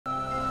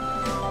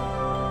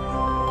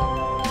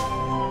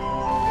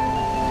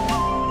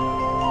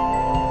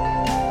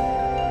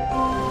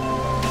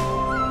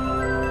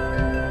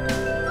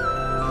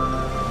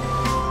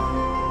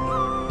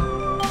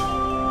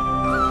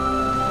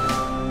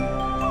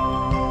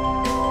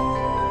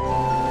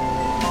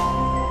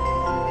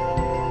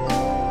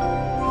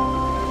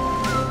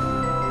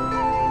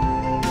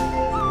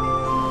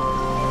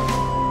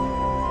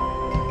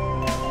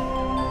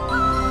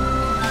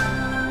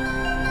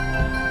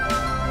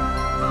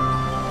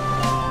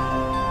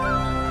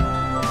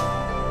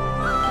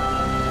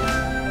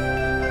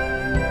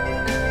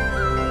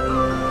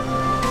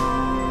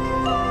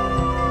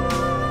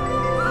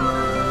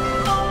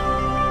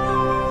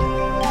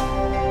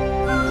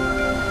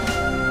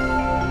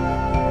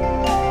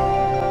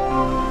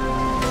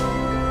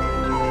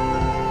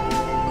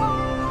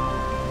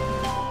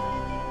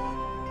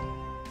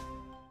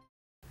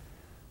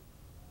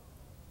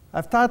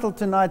I've titled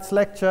tonight's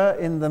lecture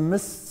 "In the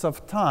Mists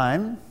of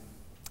Time,"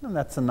 and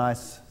that's a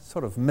nice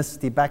sort of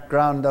misty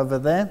background over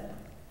there.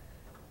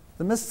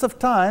 The Mists of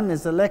Time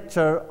is a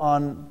lecture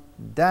on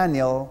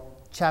Daniel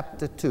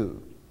chapter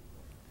 2.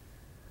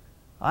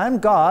 I am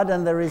God,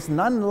 and there is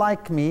none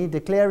like me,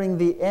 declaring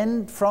the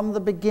end from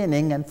the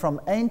beginning, and from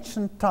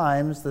ancient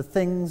times the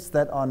things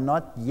that are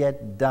not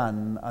yet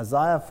done.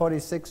 Isaiah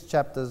 46,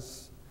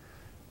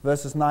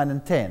 verses 9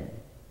 and 10.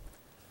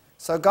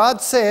 So God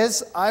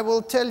says, I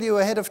will tell you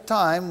ahead of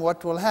time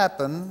what will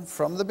happen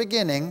from the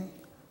beginning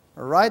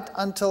right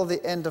until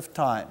the end of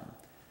time.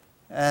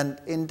 And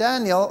in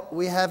Daniel,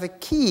 we have a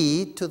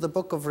key to the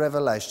book of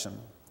Revelation.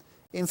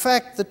 In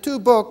fact, the two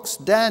books,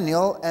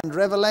 Daniel and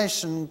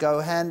Revelation, go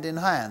hand in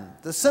hand.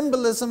 The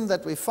symbolism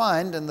that we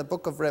find in the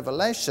book of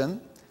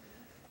Revelation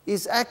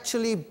is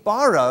actually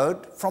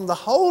borrowed from the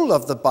whole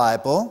of the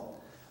Bible,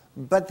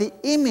 but the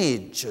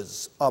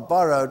images are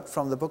borrowed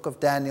from the book of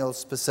Daniel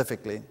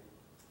specifically.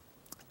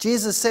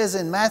 Jesus says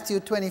in Matthew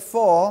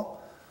 24,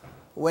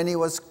 when he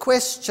was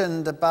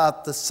questioned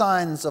about the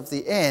signs of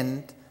the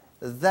end,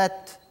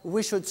 that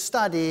we should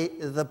study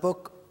the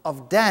book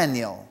of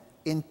Daniel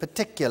in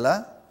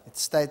particular. It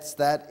states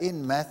that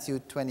in Matthew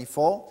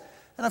 24.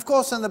 And of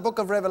course, in the book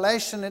of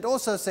Revelation, it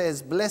also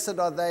says, blessed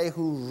are they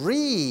who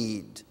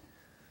read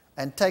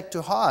and take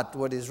to heart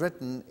what is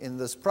written in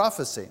this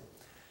prophecy.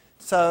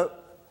 So,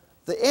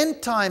 the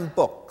end time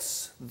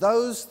books,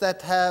 those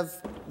that have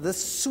the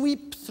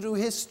sweep through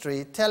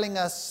history telling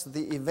us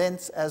the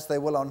events as they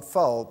will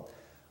unfold,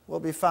 will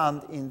be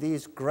found in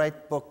these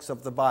great books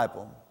of the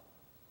Bible.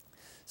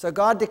 So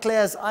God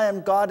declares, I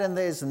am God and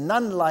there is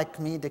none like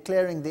me,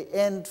 declaring the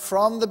end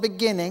from the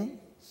beginning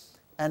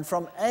and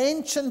from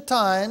ancient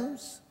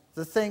times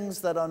the things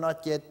that are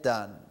not yet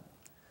done.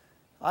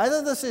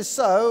 Either this is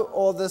so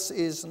or this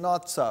is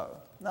not so.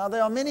 Now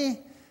there are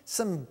many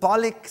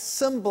symbolic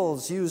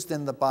symbols used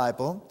in the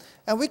Bible,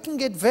 and we can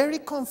get very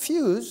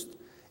confused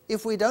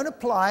if we don't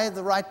apply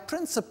the right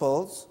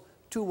principles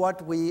to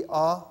what we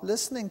are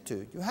listening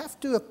to. You have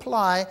to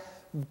apply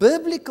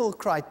biblical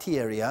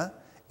criteria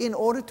in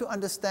order to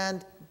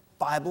understand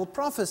Bible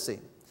prophecy.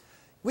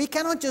 We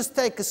cannot just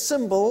take a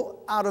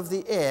symbol out of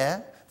the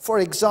air. For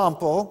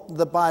example,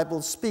 the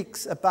Bible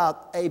speaks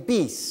about a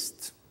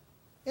beast.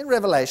 In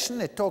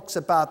Revelation, it talks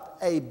about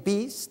a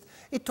beast.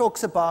 It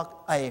talks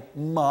about a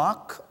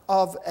mark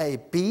of a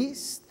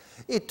beast.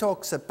 It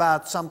talks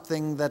about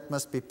something that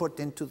must be put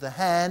into the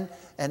hand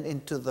and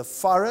into the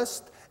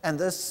forest, and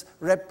this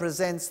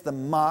represents the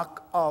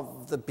mark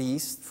of the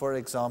beast, for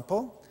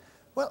example.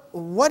 Well,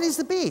 what is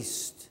the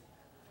beast?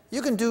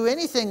 You can do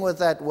anything with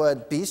that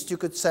word beast. You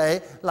could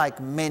say, like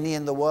many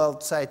in the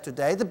world say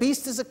today, the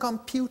beast is a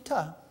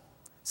computer.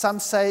 Some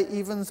say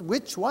even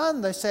which one?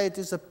 They say it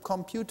is a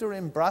computer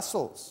in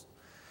Brussels.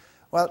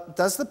 Well,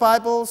 does the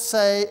Bible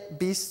say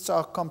beasts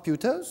are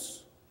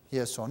computers?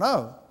 Yes or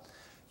no?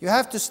 You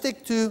have to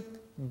stick to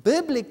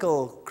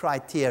biblical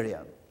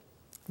criteria.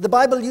 The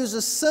Bible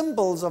uses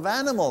symbols of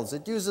animals.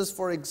 It uses,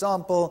 for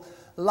example,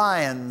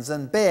 lions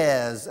and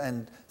bears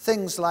and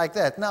things like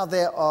that. Now,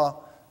 there are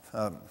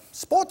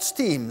sports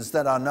teams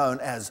that are known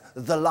as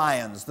the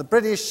Lions. The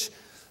British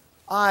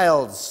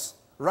Isles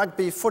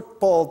rugby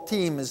football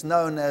team is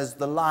known as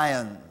the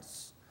Lions.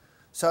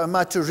 So am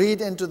I to read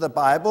into the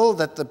Bible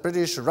that the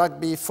British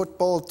rugby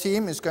football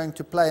team is going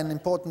to play an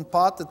important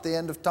part at the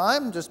end of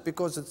time just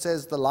because it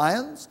says the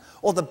Lions?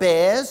 Or the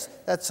Bears,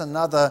 that's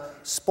another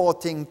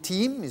sporting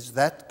team. Is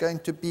that going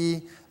to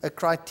be a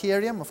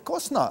criterion? Of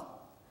course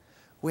not.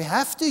 We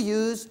have to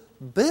use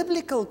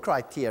biblical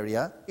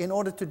criteria in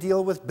order to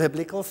deal with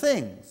biblical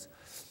things.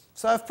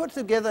 So I've put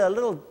together a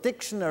little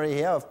dictionary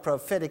here of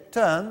prophetic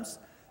terms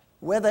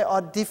where they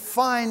are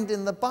defined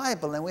in the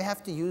Bible, and we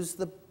have to use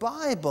the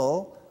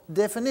Bible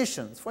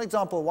definitions. For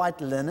example,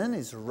 white linen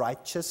is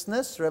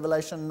righteousness,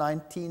 Revelation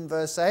 19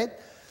 verse 8.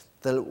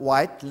 The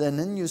white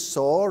linen you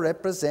saw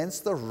represents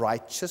the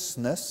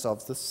righteousness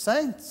of the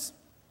saints.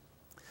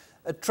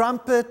 A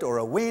trumpet or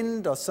a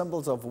wind are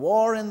symbols of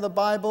war in the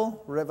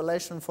Bible,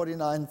 Revelation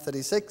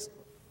 49:36.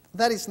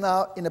 That is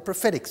now in a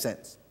prophetic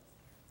sense.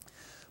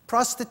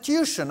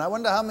 Prostitution, I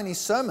wonder how many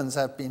sermons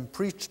have been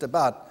preached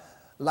about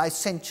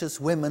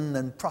licentious women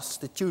and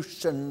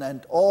prostitution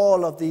and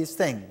all of these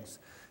things,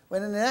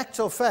 when in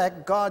actual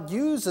fact, God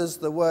uses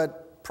the word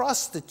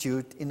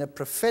prostitute in a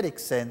prophetic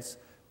sense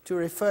to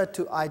refer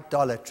to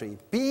idolatry,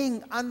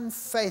 being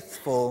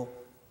unfaithful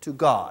to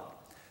God.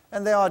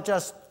 And there are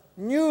just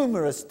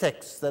numerous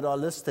texts that are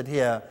listed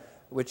here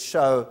which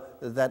show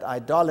that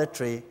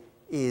idolatry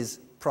is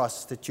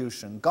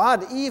prostitution.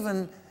 God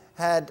even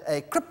had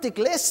a cryptic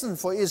lesson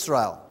for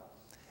Israel.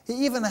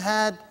 He even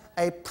had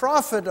a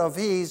prophet of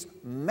his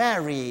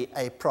marry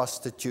a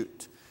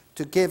prostitute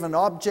to give an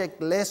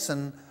object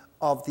lesson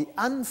of the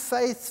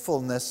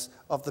unfaithfulness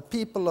of the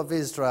people of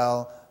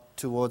Israel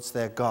towards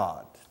their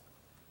God.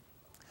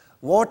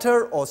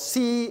 Water or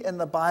sea in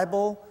the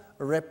Bible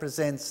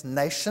represents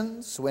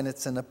nations when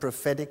it's in a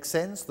prophetic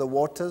sense. The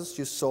waters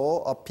you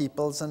saw are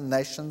peoples and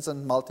nations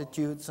and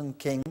multitudes and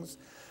kings.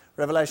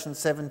 Revelation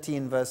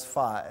 17, verse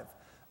 5.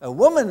 A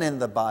woman in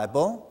the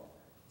Bible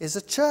is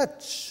a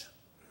church.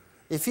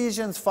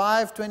 Ephesians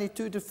 5,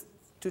 22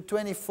 to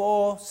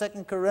 24,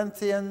 2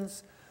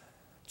 Corinthians,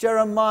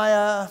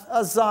 Jeremiah,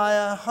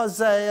 Isaiah,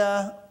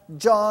 Hosea,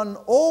 John,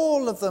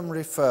 all of them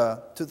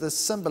refer to the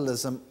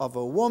symbolism of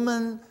a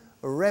woman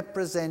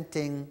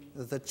representing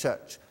the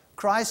church.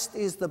 Christ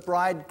is the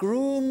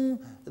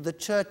bridegroom, the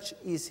church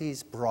is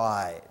his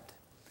bride.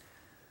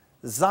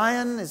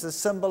 Zion is a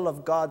symbol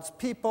of God's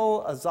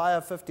people,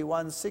 Isaiah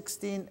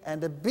 51:16,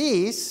 and a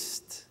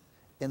beast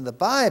in the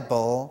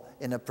Bible,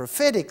 in a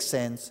prophetic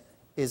sense,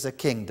 is a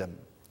kingdom.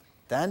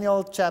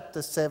 Daniel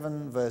chapter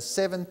 7, verse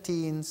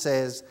 17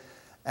 says,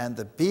 "And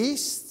the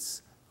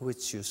beasts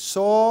which you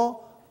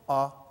saw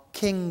are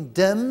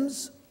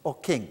kingdoms or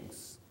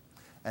kings."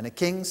 And a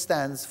king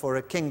stands for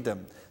a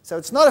kingdom. So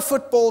it's not a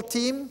football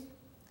team,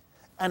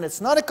 and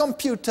it's not a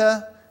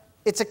computer,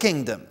 it's a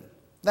kingdom.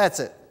 That's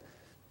it.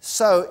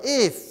 So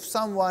if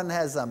someone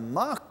has a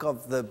mark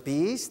of the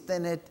beast,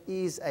 then it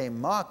is a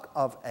mark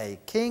of a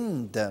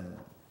kingdom.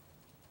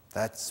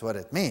 That's what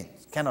it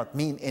means. It cannot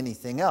mean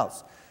anything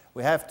else.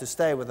 We have to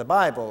stay with the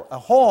Bible. A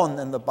horn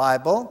in the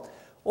Bible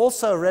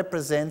also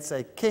represents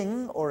a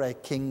king or a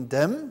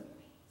kingdom.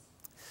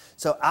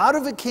 So out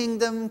of a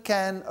kingdom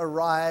can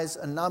arise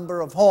a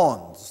number of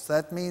horns.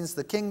 That means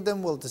the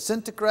kingdom will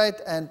disintegrate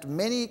and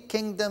many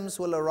kingdoms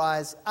will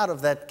arise out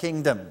of that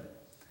kingdom.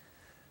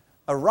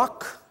 A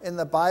rock in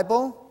the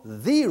Bible,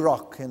 the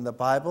rock in the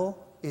Bible,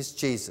 is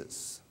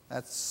Jesus.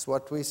 That's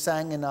what we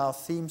sang in our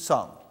theme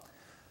song.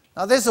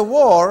 Now there's a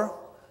war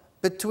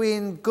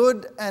between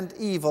good and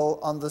evil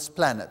on this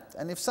planet.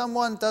 And if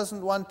someone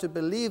doesn't want to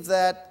believe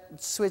that,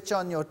 switch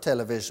on your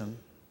television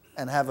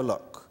and have a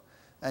look.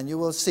 And you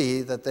will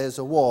see that there's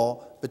a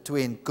war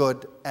between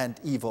good and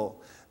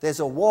evil. There's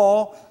a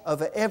war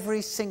over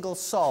every single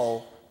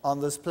soul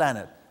on this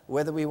planet,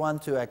 whether we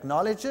want to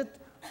acknowledge it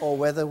or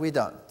whether we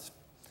don't.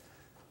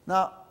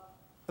 Now,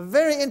 a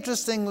very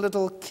interesting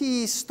little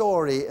key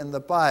story in the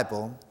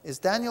Bible is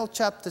Daniel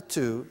chapter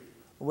 2,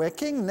 where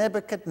King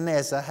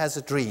Nebuchadnezzar has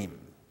a dream.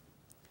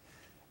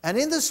 And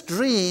in this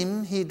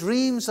dream, he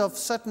dreams of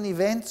certain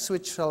events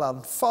which shall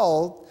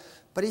unfold,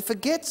 but he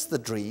forgets the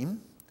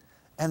dream,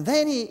 and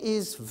then he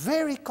is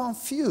very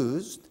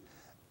confused,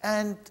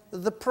 and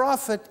the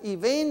prophet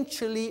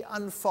eventually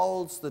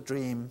unfolds the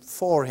dream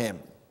for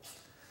him.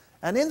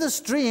 And in this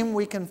dream,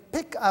 we can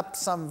pick up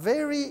some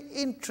very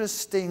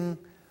interesting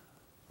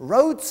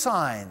road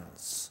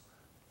signs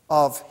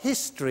of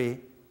history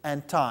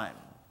and time.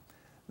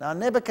 Now,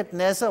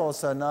 Nebuchadnezzar,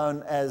 also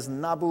known as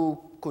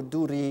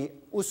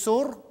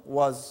Navuhodonosor,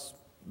 was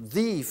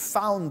the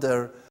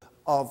founder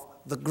of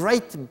the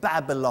great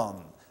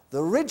Babylon.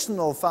 The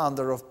original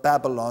founder of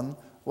Babylon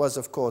was,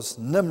 of course,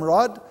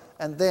 Nimrod,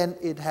 and then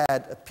it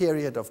had a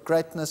period of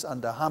greatness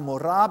under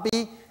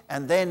Hammurabi,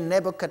 and then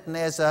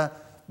Nebuchadnezzar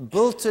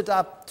built it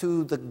up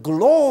to the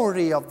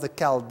glory of the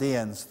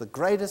Chaldeans, the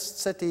greatest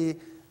city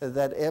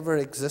that ever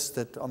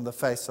existed on the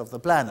face of the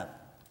planet.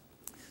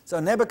 So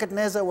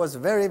Nebuchadnezzar was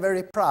very,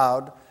 very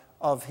proud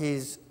of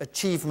his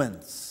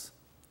achievements.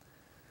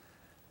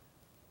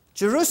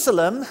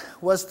 Jerusalem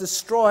was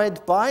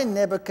destroyed by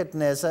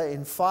Nebuchadnezzar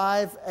in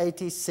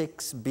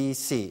 586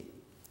 BC.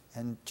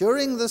 And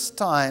during this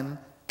time,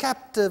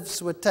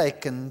 captives were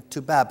taken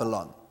to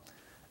Babylon.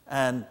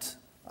 And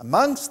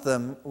amongst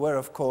them were,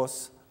 of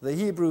course, the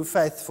Hebrew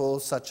faithful,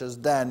 such as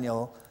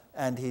Daniel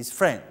and his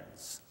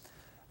friends.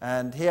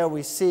 And here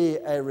we see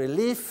a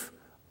relief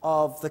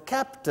of the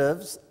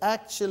captives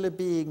actually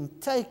being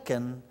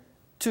taken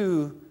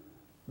to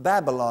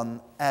Babylon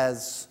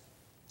as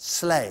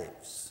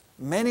slaves.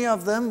 Many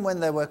of them, when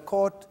they were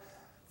caught,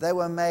 they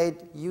were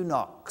made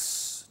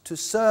eunuchs to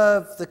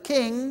serve the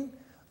king,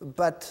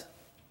 but,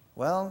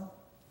 well,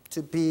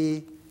 to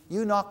be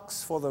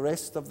eunuchs for the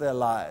rest of their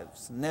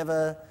lives,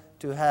 never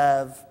to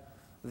have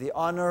the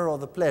honor or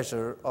the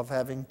pleasure of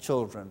having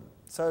children.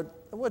 So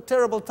there were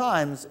terrible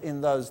times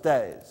in those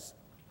days.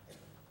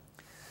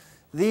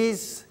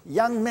 These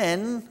young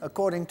men,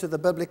 according to the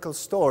biblical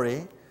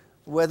story,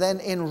 were then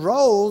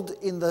enrolled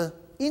in the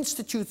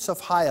institutes of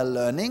higher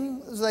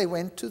learning. They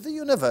went to the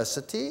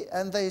university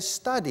and they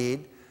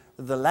studied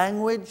the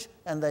language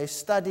and they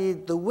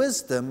studied the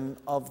wisdom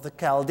of the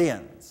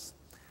Chaldeans.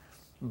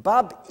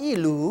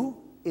 Bab-ilu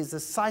is the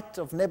site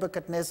of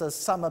Nebuchadnezzar's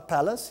summer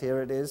palace.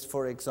 Here it is,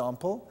 for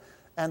example.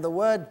 And the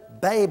word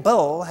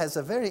Babel has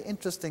a very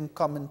interesting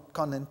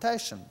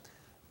connotation.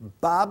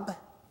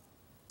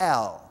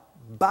 Bab-el.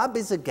 Bab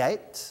is a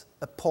gate,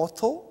 a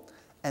portal,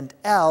 and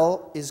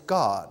El is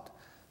God.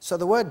 So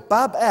the word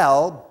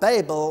Bab-el,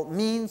 Babel,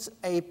 means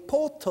a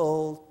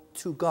portal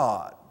to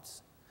God.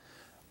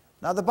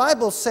 Now the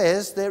Bible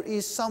says there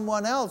is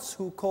someone else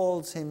who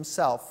calls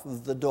himself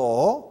the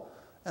door,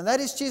 and that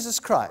is Jesus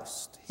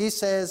Christ. He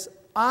says,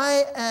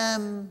 I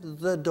am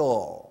the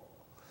door.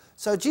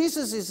 So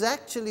Jesus is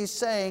actually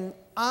saying,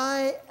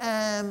 I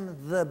am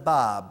the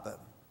Bab,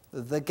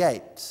 the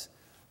gate,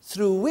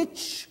 through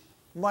which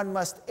one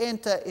must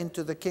enter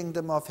into the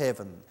kingdom of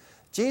heaven.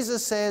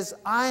 Jesus says,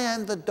 I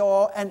am the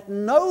door, and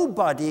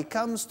nobody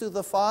comes to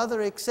the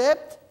Father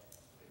except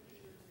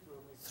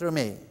through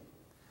me.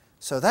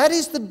 So that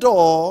is the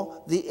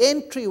door, the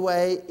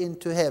entryway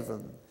into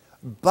heaven.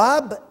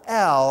 Bab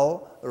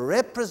El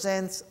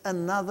represents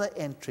another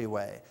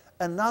entryway,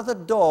 another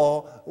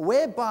door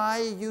whereby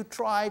you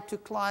try to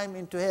climb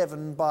into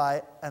heaven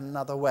by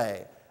another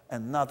way,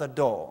 another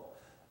door.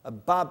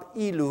 Bab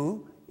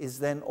Ilu is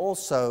then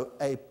also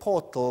a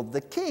portal.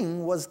 The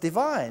king was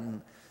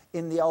divine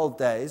in the old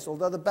days,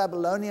 although the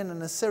Babylonian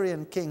and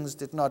Assyrian kings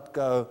did not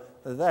go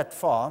that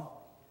far.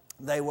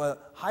 They were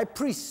high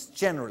priests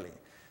generally.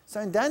 So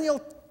in Daniel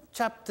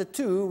chapter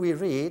 2 we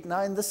read,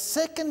 now in the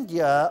second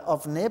year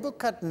of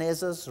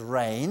Nebuchadnezzar's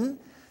reign,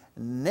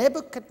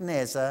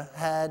 Nebuchadnezzar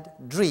had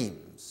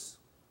dreams.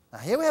 Now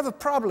here we have a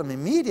problem.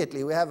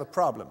 Immediately we have a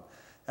problem.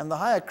 And the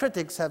higher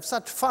critics have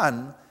such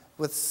fun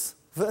with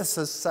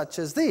verses such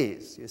as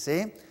these, you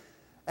see.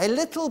 A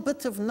little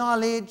bit of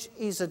knowledge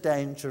is a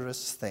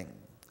dangerous thing.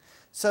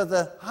 So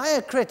the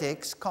higher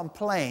critics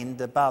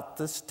complained about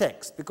this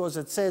text because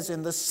it says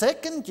in the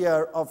second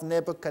year of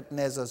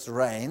Nebuchadnezzar's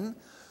reign,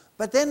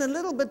 but then a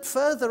little bit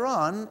further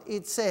on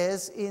it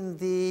says in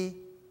the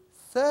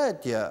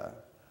third year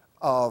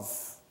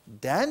of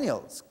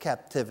Daniel's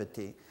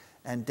captivity.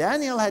 And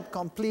Daniel had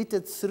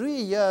completed 3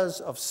 years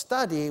of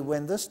study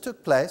when this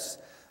took place,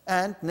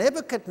 and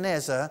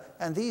Nebuchadnezzar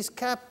and these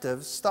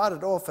captives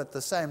started off at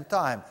the same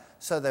time.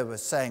 So they were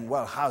saying,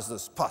 well, how's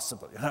this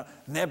possible? You know,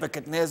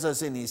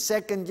 Nebuchadnezzar's in his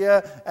second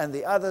year and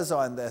the others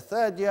are in their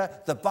third year.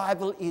 The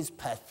Bible is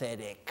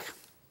pathetic.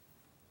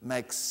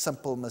 Makes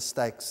simple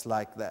mistakes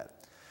like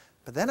that.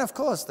 But then, of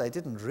course, they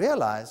didn't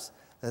realize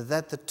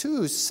that the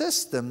two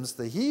systems,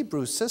 the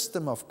Hebrew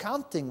system of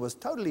counting was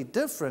totally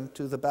different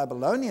to the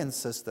Babylonian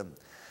system.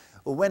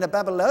 When a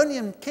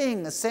Babylonian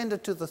king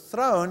ascended to the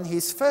throne,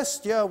 his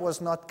first year was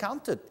not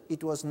counted.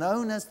 It was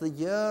known as the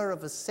year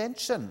of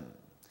ascension.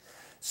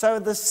 So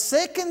the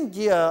second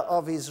year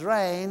of his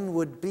reign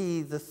would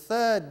be the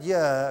third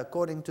year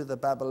according to the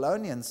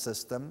Babylonian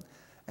system,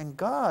 and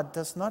God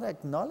does not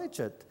acknowledge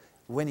it.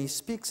 When he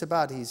speaks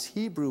about his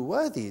Hebrew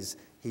worthies,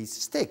 he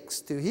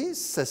sticks to his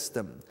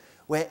system,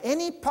 where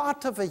any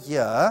part of a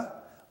year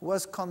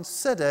was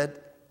considered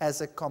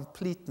as a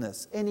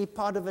completeness. Any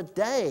part of a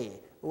day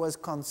was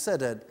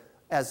considered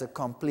as a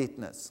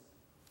completeness.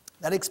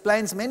 That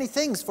explains many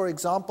things. For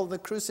example, the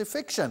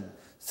crucifixion.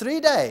 3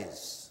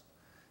 days.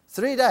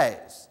 3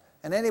 days.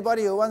 And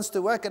anybody who wants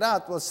to work it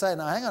out will say,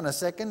 now hang on a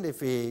second, if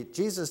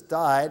Jesus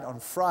died on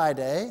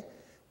Friday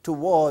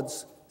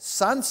towards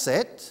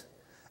sunset,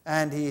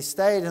 and he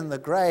stayed in the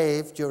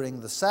grave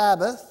during the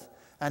Sabbath,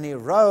 and he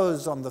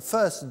rose on the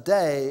first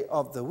day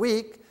of the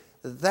week,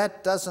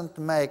 that doesn't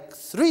make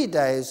 3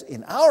 days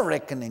in our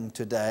reckoning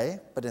today,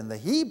 but in the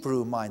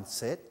Hebrew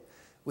mindset,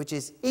 which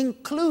is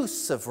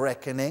inclusive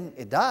reckoning,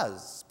 it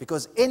does,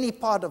 because any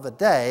part of a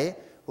day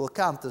will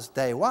count as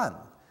day one.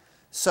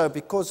 So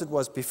because it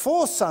was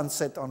before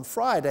sunset on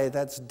Friday,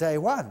 that's day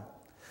one.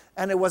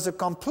 And it was a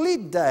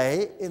complete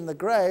day in the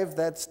grave,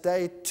 that's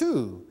day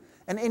 2.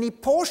 And any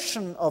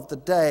portion of the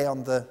day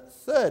on the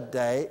third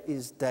day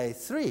is day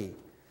 3.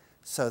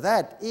 So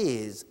that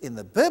is, in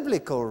the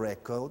biblical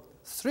record,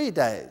 3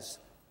 days,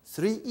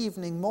 3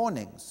 evening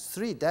mornings,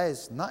 3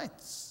 days,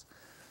 nights.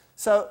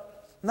 So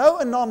no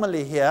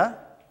anomaly here,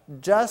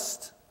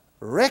 just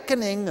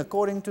reckoning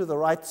according to the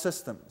right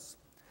systems.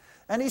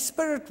 And his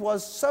spirit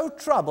was so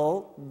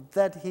troubled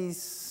that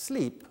his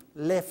sleep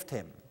left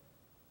him.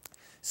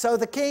 So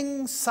the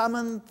king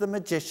summoned the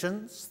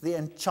magicians, the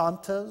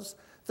enchanters,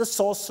 the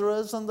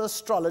sorcerers, and the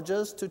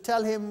astrologers to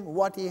tell him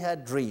what he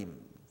had dreamed.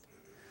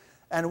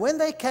 And when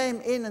they came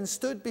in and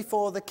stood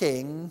before the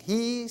king,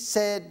 he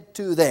said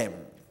to them,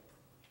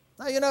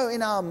 now, you know,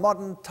 in our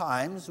modern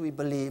times, we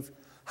believe,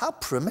 how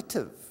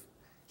primitive.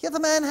 Here the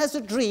man has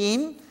a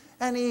dream,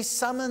 and he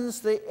summons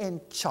the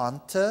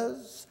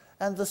enchanters,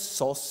 and the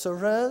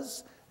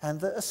sorcerers, and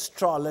the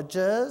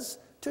astrologers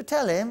to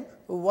tell him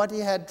what he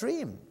had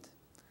dreamed.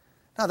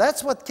 Now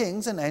that's what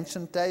kings in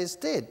ancient days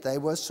did. They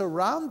were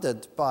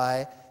surrounded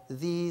by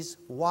these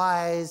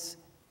wise,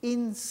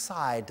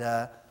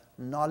 insider,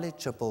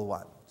 knowledgeable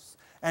ones.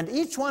 And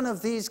each one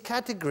of these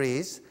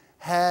categories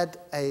had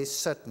a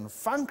certain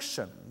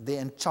function. The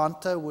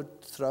enchanter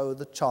would throw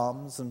the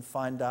charms and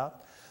find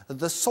out.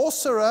 The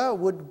sorcerer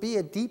would be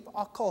a deep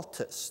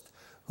occultist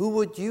who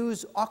would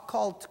use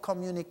occult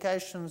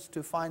communications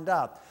to find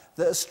out.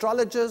 The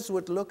astrologers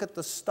would look at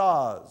the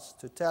stars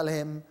to tell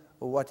him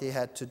what he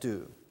had to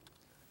do.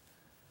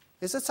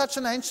 Is it such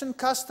an ancient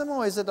custom,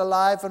 or is it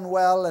alive and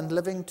well and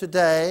living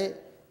today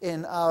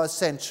in our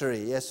century?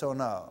 Yes or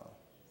no?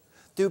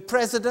 Do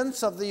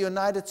presidents of the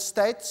United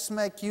States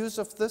make use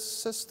of this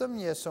system?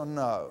 Yes or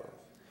no?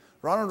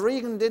 Ronald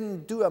Reagan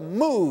didn't do a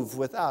move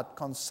without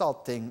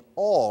consulting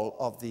all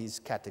of these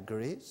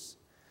categories.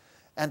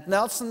 And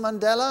Nelson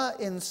Mandela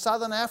in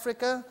Southern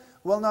Africa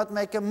will not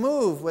make a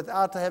move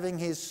without having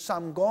his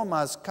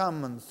Samgomas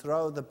come and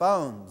throw the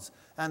bones,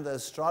 and the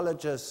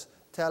astrologers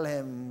tell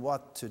him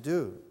what to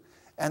do.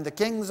 And the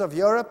kings of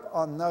Europe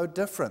are no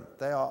different.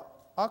 They are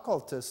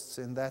occultists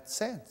in that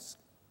sense.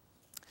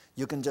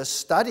 You can just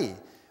study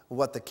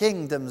what the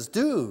kingdoms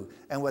do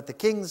and what the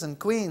kings and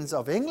queens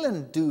of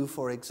England do,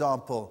 for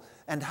example,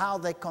 and how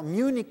they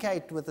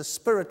communicate with the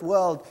spirit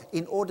world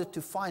in order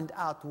to find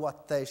out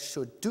what they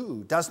should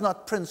do. Does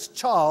not Prince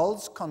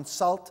Charles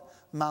consult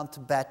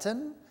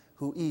Mountbatten,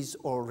 who is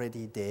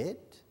already dead,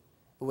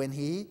 when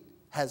he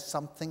has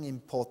something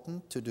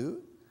important to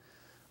do?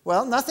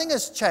 Well, nothing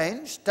has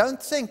changed.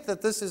 Don't think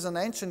that this is an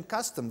ancient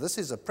custom. This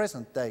is a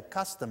present-day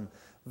custom,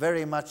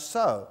 very much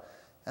so.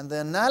 And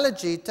the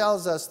analogy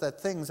tells us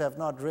that things have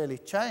not really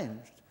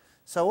changed.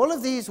 So all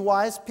of these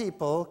wise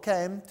people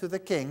came to the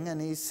king,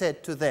 and he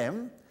said to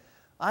them,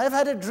 I have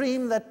had a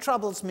dream that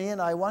troubles me,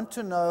 and I want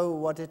to know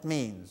what it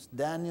means.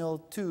 Daniel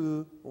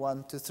 2,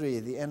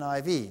 1-3, the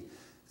NIV.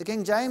 The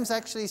King James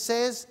actually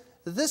says,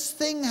 this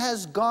thing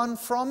has gone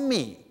from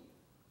me,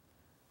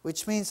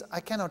 which means I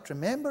cannot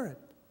remember it.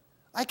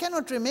 I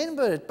cannot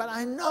remember it, but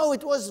I know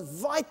it was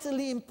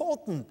vitally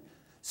important.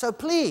 So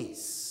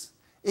please,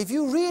 if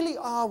you really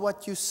are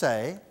what you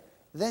say,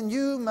 then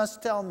you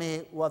must tell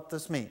me what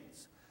this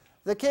means.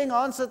 The king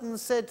answered and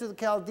said to the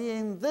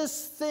Chaldean,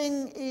 this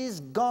thing is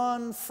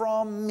gone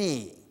from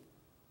me.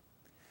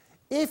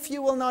 If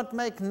you will not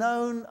make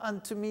known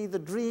unto me the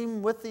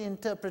dream with the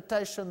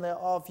interpretation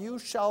thereof, you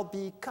shall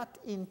be cut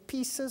in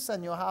pieces,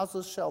 and your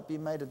houses shall be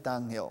made a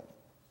dunghill.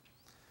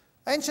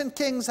 Ancient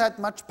kings had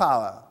much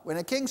power. When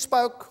a king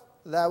spoke,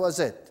 that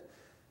was it.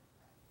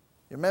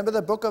 You remember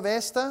the book of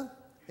Esther?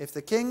 If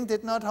the king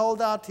did not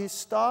hold out his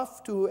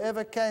staff to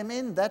whoever came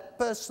in, that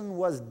person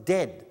was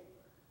dead.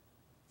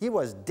 He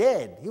was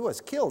dead. He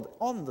was killed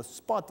on the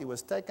spot. He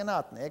was taken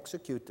out and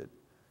executed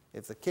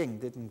if the king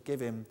didn't give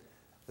him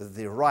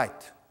the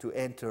right to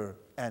enter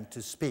and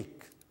to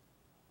speak.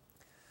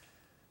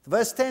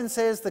 Verse 10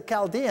 says, the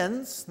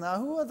Chaldeans. Now,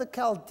 who are the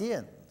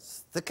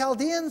Chaldeans? The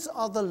Chaldeans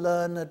are the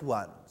learned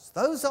ones.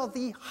 Those are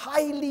the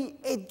highly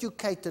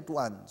educated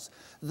ones,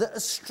 the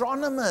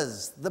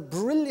astronomers, the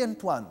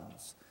brilliant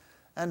ones.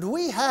 And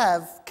we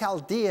have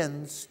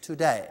Chaldeans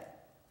today.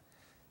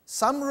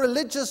 Some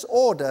religious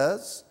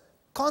orders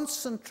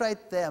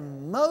concentrate their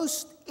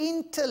most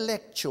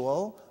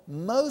intellectual,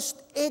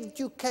 most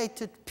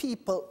educated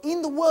people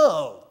in the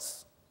world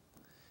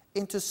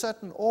into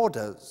certain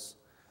orders,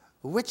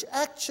 which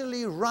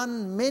actually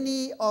run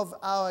many of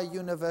our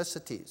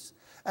universities.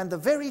 And the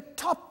very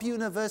top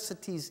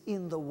universities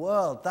in the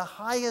world, the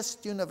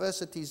highest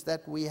universities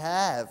that we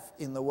have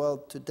in the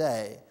world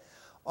today,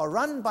 are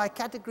run by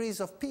categories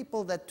of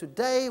people that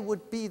today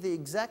would be the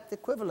exact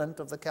equivalent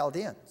of the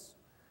Chaldeans.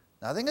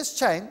 Nothing has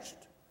changed.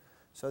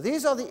 So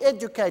these are the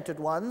educated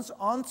ones,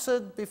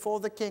 answered before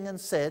the king and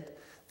said,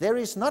 there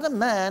is not a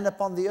man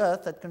upon the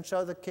earth that can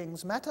show the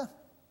king's matter.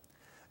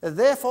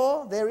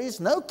 Therefore, there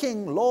is no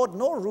king, lord,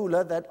 nor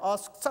ruler that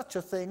asks such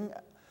a thing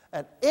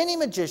at any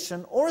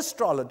magician or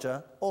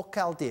astrologer or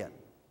Chaldean.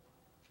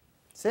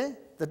 See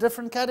the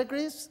different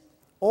categories?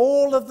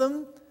 All of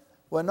them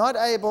were not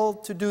able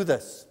to do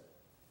this.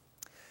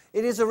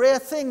 It is a rare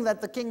thing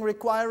that the king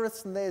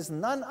requireth, and there is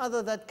none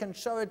other that can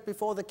show it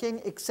before the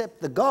king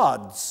except the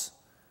gods,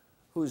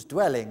 whose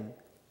dwelling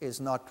is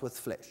not with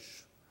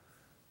flesh.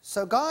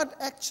 So God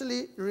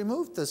actually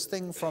removed this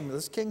thing from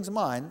this king's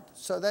mind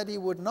so that he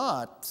would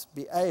not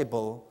be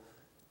able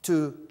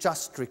to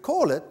just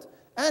recall it,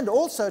 and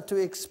also to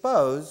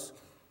expose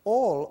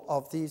all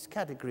of these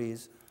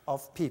categories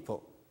of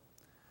people.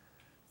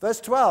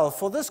 Verse 12,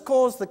 for this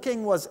cause the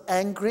king was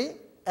angry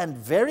and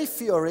very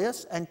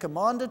furious, and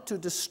commanded to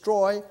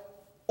destroy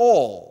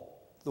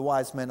all the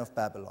wise men of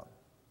Babylon.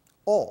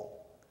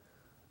 All.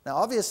 Now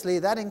obviously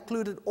that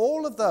included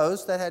all of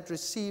those that had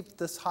received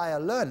this higher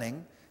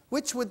learning,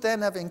 which would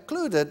then have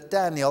included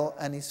Daniel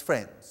and his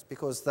friends,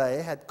 because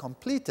they had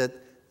completed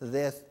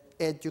their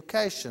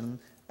education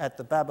at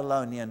the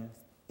Babylonian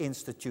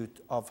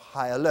Institute of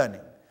Higher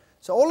Learning.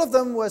 So all of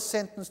them were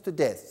sentenced to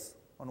death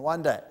on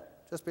one day,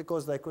 just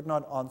because they could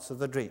not answer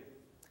the dream.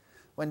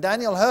 When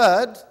Daniel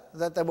heard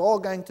that they were all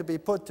going to be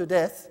put to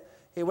death,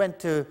 he went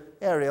to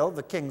Ariel,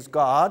 the king's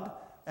guard,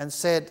 and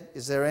said,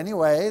 is there any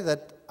way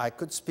that I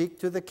could speak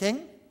to the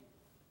king?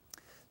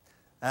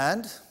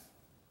 And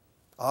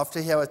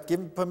after he had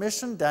given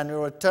permission,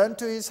 Daniel returned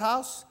to his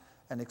house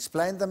and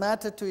explained the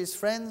matter to his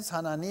friends,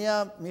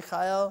 Hananiah,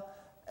 Mishael,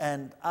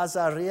 and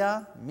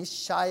Azariah,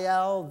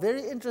 Mishael.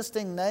 Very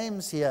interesting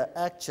names here,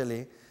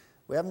 actually.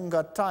 We haven't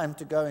got time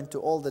to go into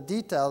all the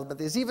details, but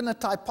there's even a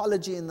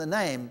typology in the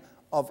name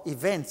of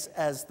events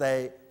as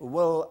they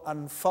will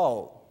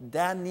unfold.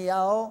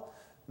 Daniel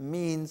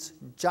means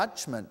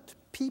judgment,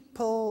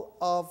 people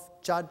of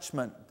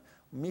judgment.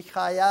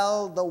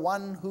 Michael, the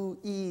one who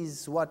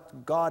is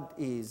what God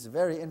is.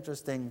 Very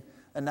interesting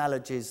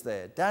analogies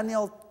there.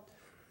 Daniel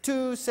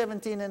 2,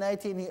 17 and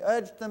 18, he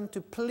urged them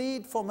to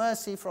plead for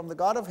mercy from the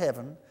God of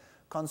heaven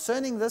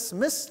concerning this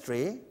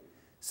mystery,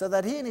 so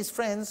that he and his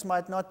friends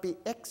might not be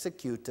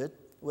executed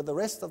with the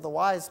rest of the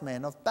wise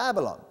men of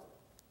Babylon.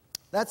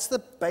 That's the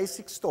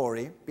basic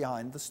story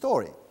behind the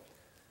story.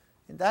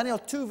 In Daniel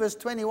 2, verse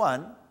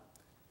 21,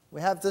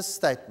 we have this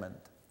statement,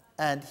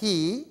 and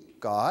he,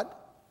 God,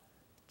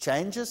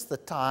 changes the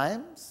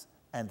times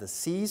and the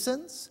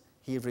seasons.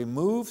 He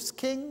removes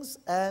kings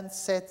and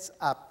sets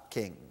up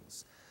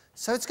kings.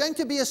 So it's going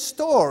to be a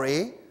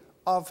story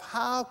of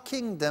how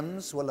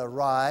kingdoms will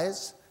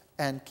arise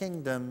and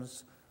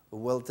kingdoms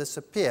will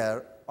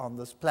disappear on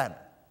this planet.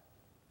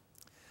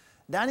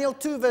 Daniel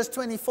 2 verse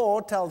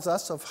 24 tells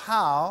us of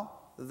how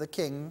the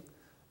king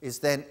is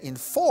then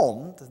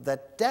informed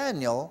that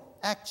Daniel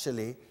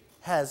actually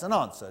has an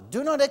answer.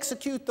 Do not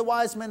execute the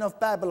wise men of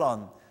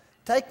Babylon.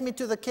 Take me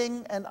to the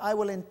king and I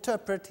will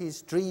interpret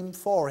his dream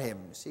for him.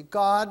 See,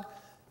 God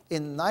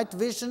in night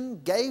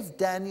vision gave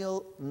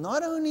Daniel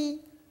not only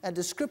a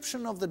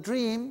description of the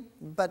dream,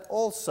 but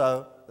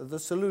also the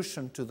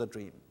solution to the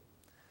dream.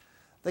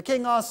 The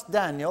king asked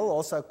Daniel,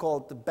 also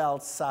called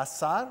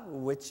Belshazzar,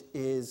 which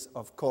is,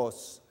 of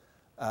course,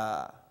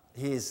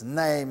 his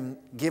name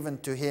given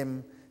to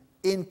him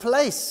in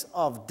place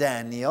of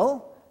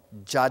Daniel,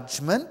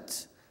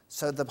 judgment.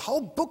 So the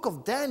whole book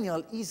of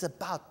Daniel is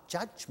about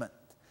judgment.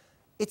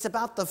 It's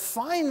about the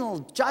final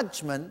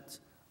judgment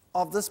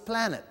of this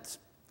planet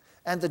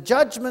and the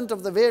judgment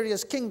of the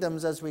various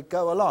kingdoms as we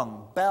go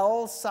along.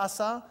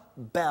 Belshazzar,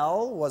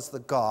 Bel was the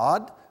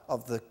god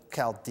of the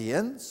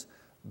Chaldeans.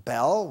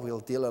 Bel, we'll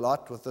deal a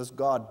lot with this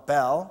god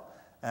Bel,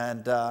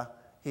 and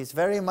he's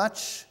very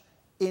much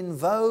in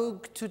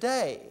vogue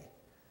today.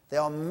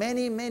 There are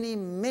many, many,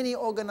 many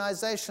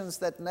organizations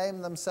that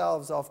name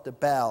themselves after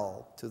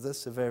Bel to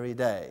this very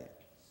day.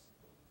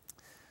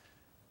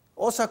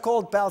 Also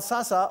called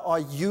Belshazzar, are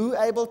you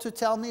able to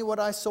tell me what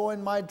I saw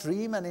in my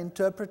dream and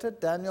interpret it?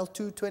 Daniel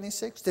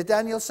 2:26. Did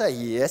Daniel say,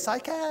 yes, I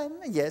can,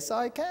 yes,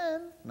 I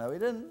can? No, he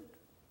didn't.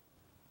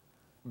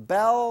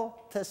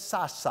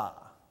 Belteshazzar.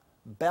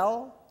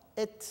 Bel,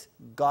 it,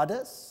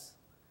 goddess.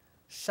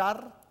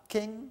 Shar,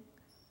 king.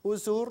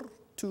 Uzur,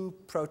 to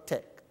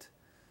protect.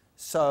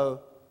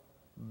 So,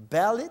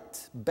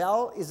 Belit,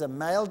 Bel is a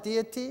male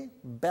deity,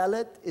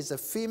 Belit is a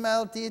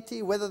female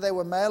deity. Whether they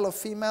were male or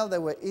female, they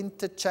were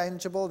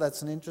interchangeable.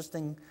 That's an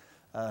interesting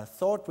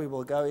thought. We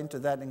will go into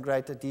that in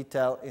greater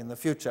detail in the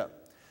future.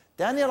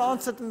 Daniel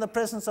answered in the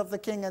presence of the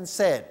king and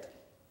said,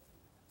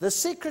 the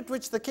secret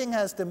which the king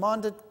has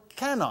demanded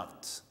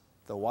cannot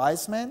the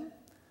wise men,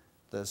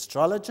 the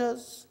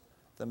astrologers,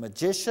 the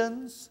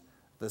magicians,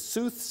 the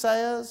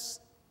soothsayers.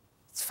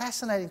 It's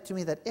fascinating to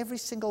me that every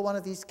single one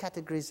of these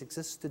categories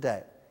exists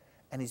today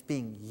and is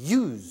being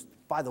used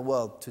by the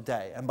world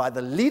today and by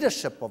the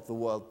leadership of the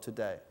world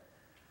today.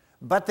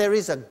 But there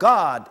is a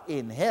God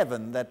in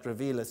heaven that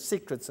revealeth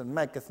secrets and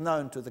maketh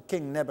known to the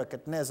king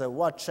Nebuchadnezzar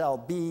what shall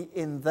be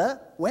in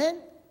the,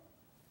 when?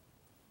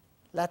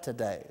 Latter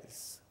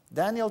days.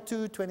 Daniel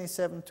 2,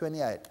 27,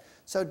 28.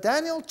 So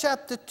Daniel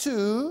chapter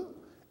 2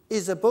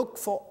 is a book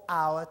for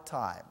our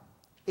time.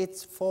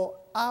 It's for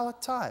our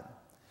time.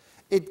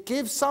 It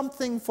gives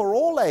something for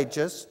all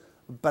ages,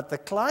 but the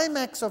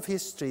climax of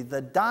history,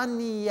 the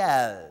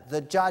Daniel,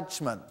 the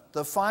judgment,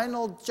 the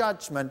final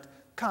judgment,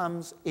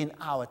 comes in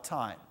our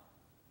time.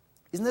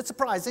 Isn't it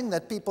surprising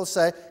that people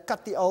say,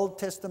 cut the Old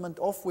Testament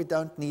off, we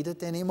don't need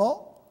it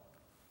anymore?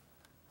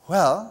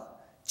 Well,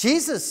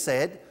 Jesus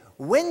said,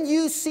 when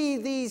you see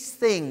these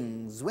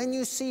things, when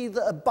you see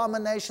the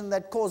abomination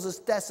that causes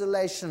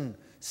desolation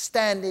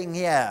standing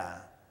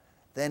here,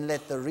 then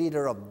let the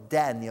reader of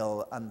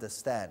Daniel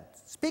understand.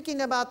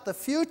 Speaking about the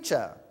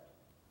future,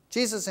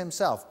 Jesus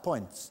himself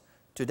points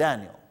to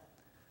Daniel,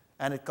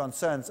 and it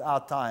concerns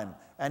our time.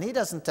 And he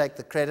doesn't take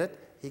the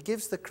credit, he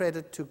gives the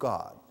credit to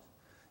God.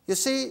 You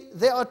see,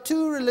 there are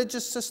two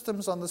religious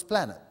systems on this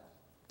planet.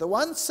 The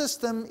one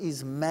system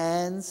is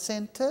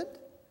man-centered,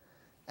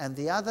 and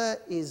the other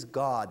is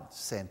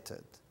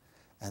God-centered.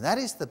 And that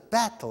is the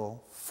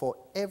battle for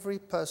every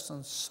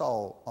person's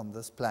soul on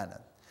this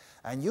planet.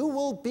 And you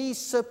will be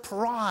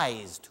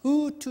surprised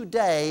who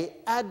today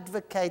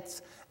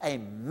advocates a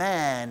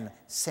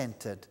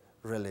man-centered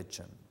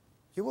religion.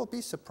 You will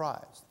be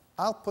surprised.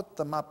 I'll put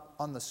them up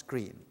on the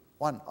screen,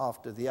 one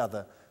after the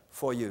other,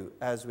 for you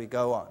as we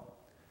go on.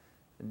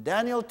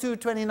 Daniel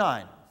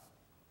 2:29.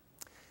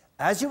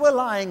 As you were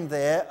lying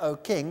there, O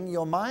king,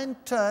 your mind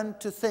turned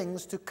to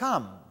things to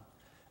come,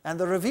 and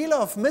the revealer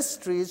of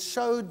mysteries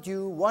showed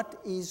you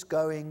what is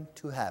going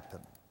to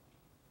happen.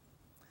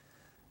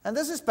 And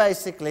this is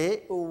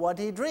basically what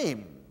he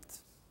dreamed.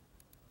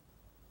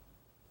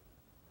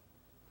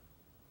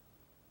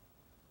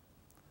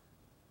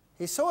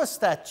 He saw a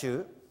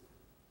statue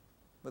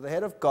with a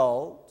head of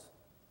gold,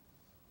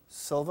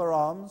 silver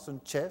arms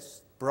and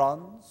chest,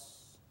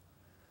 bronze.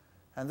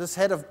 And this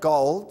head of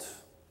gold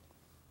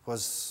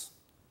was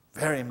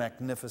very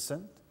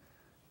magnificent.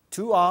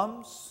 2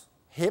 arms,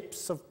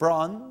 hips of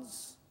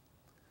bronze,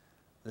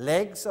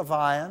 legs of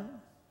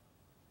iron,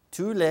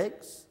 2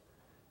 legs,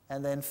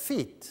 and then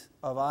feet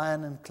of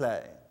iron and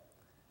clay.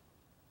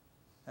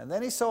 And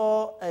then he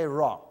saw a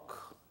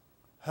rock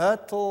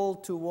hurtle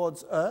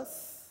towards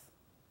earth,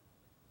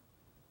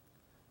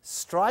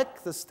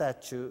 strike the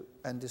statue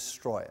and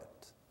destroy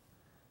it.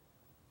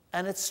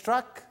 And it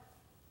struck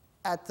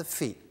at the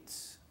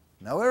feet,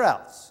 nowhere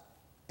else.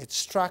 It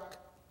struck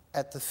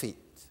at the feet.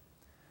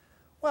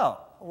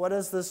 Well, what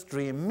does this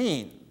dream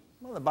mean?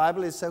 Well, the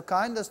Bible is so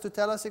kind as to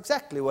tell us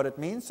exactly what it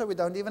means, so we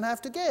don't even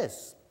have to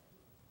guess.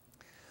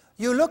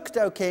 You looked,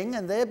 O king,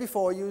 and there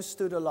before you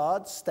stood a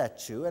large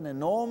statue, an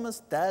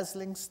enormous,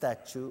 dazzling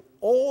statue,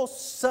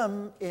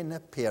 awesome in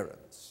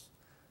appearance.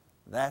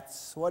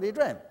 That's what he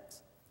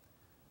dreamt.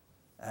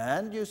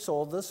 And you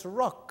saw this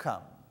rock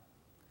come.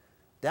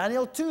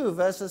 Daniel 2,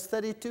 verses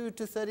 32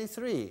 to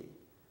 33.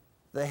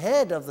 The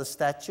head of the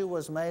statue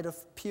was made of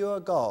pure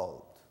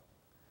gold,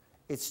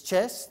 its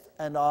chest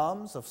and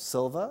arms of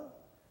silver,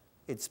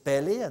 its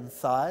belly and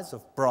thighs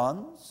of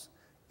bronze,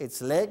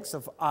 its legs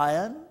of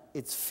iron,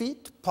 its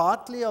feet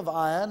partly of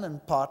iron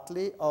and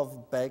partly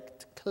of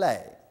baked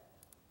clay.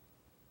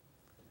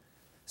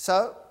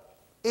 So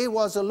it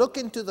was a look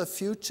into the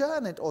future,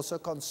 and it also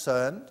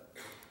concerned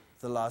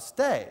the last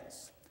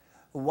days.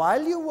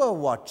 While you were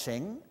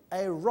watching,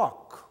 a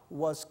rock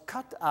was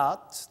cut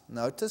out,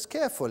 notice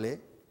carefully,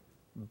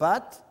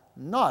 but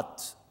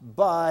not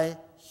by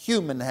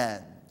human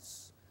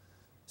hands.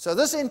 So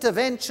this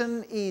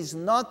intervention is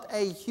not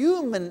a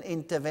human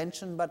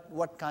intervention, but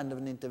what kind of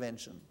an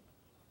intervention?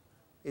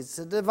 It's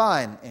a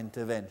divine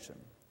intervention.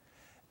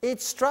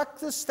 It struck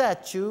the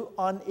statue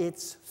on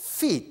its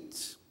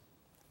feet.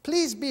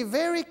 Please be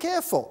very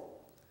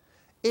careful.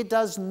 It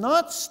does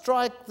not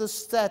strike the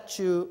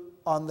statue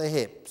on the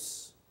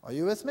hips. Are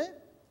you with me?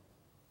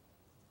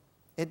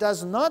 It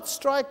does not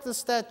strike the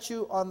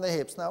statue on the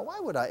hips. Now, why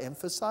would I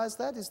emphasize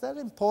that? Is that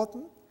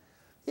important?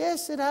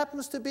 Yes, it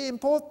happens to be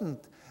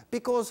important,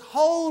 because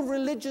whole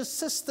religious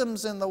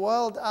systems in the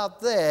world out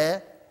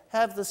there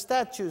have the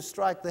statue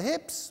strike the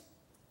hips.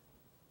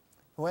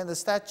 When the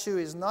statue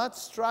is not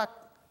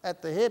struck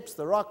at the hips,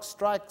 the rock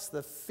strikes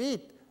the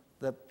feet.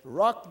 The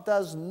rock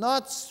does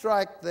not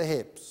strike the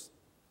hips.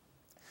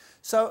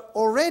 So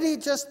already,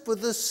 just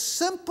with this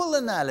simple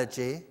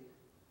analogy,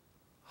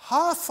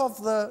 half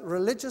of the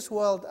religious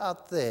world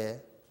out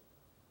there,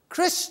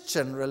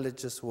 Christian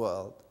religious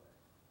world,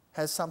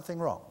 has something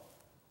wrong,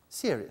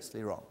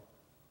 seriously wrong.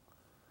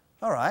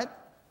 All right,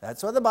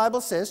 that's what the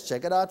Bible says.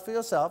 Check it out for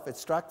yourself. It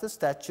struck the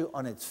statue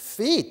on its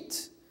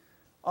feet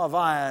of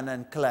iron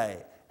and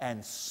clay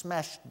and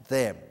smashed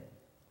them.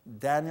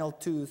 Daniel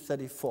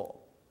 2:34.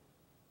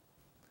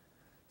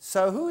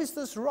 So who is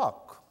this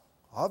rock?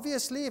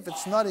 Obviously, if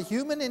it's not a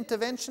human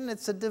intervention,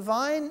 it's a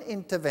divine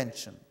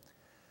intervention.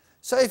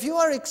 So if you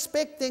are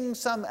expecting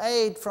some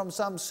aid from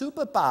some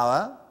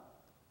superpower,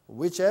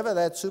 whichever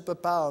that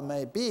superpower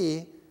may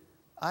be,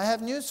 I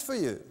have news for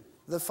you.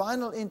 The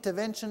final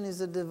intervention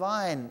is a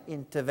divine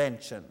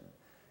intervention.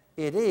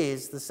 It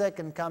is the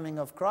second coming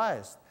of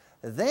Christ.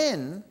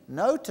 Then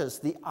notice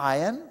the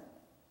iron,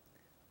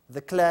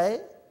 the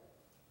clay,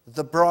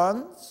 the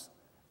bronze,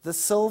 the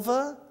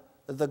silver,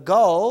 the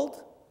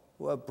gold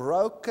were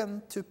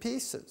broken to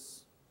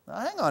pieces. Now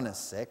hang on a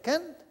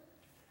second.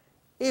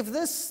 If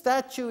this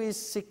statue is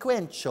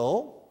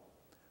sequential,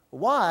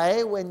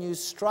 why, when you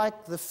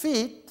strike the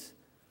feet,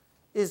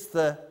 is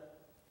the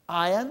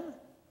iron,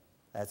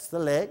 that's the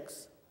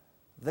legs,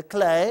 the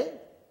clay,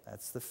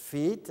 that's the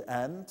feet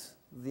and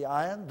the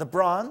iron, the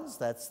bronze,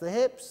 that's the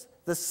hips,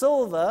 the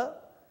silver,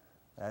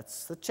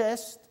 that's the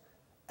chest,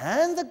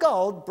 and the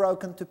gold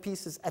broken to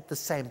pieces at the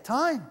same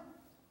time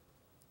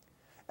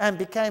and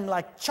became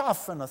like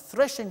chaff on a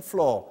threshing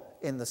floor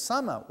in the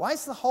summer? Why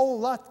is the whole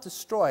lot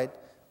destroyed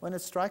when it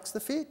strikes the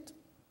feet?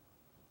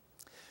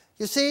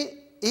 You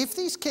see, if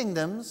these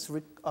kingdoms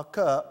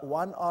occur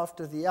one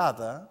after the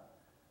other,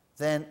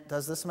 then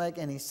does this make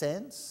any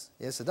sense?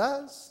 Yes, it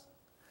does.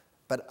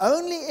 But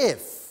only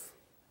if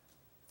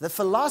the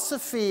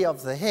philosophy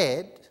of the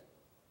head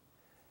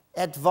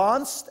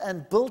advanced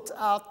and built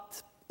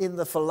out in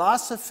the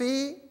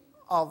philosophy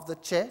of the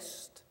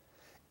chest,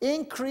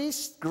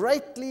 increased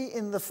greatly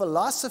in the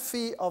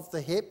philosophy of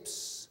the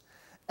hips,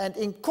 and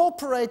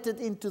incorporated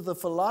into the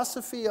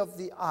philosophy of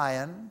the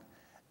iron,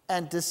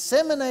 and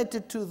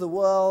disseminated to the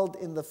world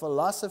in the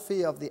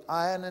philosophy of the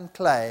iron and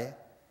clay.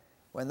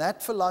 When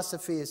that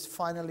philosophy is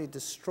finally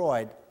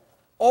destroyed,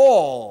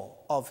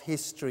 all of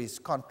history's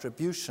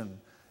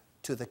contribution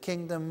to the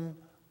kingdom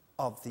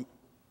of the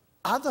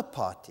other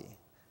party,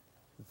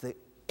 the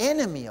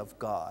enemy of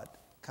God,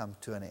 come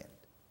to an end.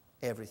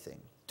 Everything.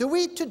 Do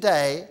we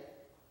today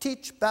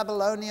teach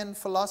Babylonian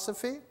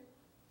philosophy?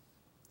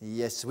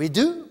 Yes, we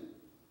do.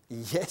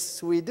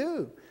 Yes, we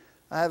do.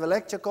 I have a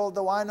lecture called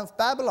The Wine of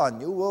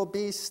Babylon. You will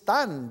be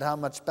stunned how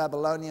much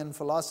Babylonian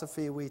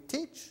philosophy we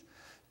teach.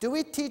 Do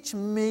we teach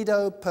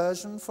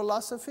Medo-Persian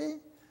philosophy?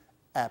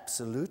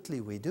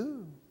 Absolutely we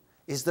do.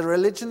 Is the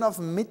religion of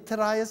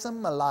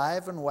Mithraism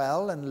alive and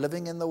well and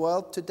living in the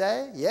world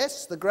today?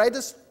 Yes, the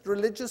greatest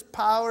religious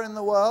power in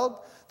the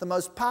world, the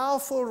most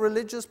powerful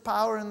religious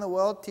power in the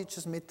world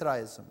teaches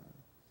Mithraism.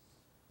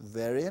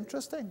 Very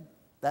interesting.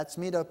 That's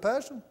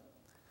Medo-Persian.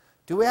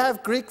 Do we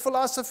have Greek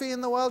philosophy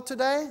in the world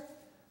today?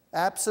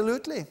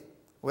 Absolutely.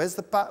 Where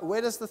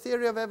does the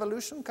theory of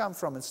evolution come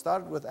from? It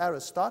started with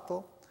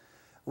Aristotle.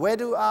 Where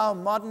does our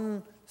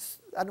modern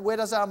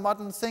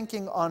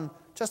thinking on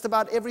just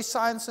about every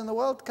science in the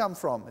world come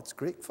from? It's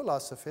Greek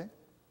philosophy.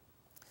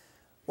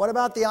 What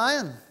about the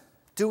iron?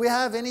 Do we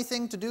have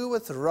anything to do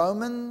with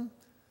Roman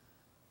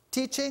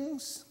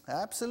teachings?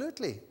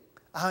 Absolutely.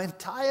 Our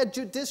entire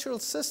judicial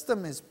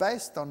system is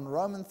based on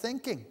Roman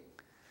thinking,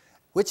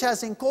 which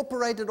has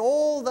incorporated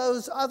all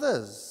those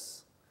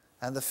others.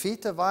 And the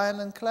feet of iron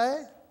and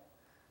clay,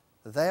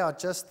 they are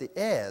just the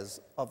heirs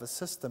of a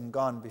system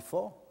gone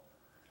before.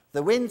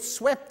 The wind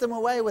swept them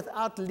away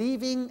without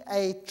leaving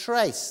a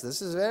trace.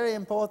 This is very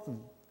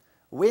important.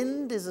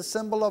 Wind is a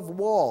symbol of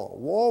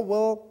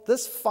war.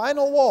 This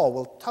final war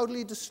will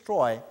totally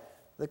destroy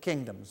the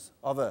kingdoms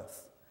of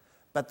earth.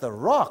 But the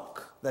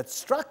rock that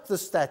struck the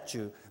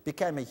statue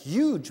became a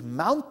huge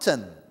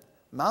mountain.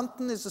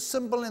 Mountain is a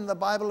symbol in the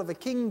Bible of a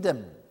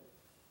kingdom.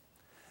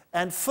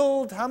 And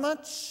filled how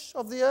much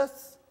of the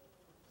earth?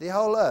 The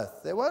whole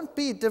earth. There won't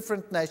be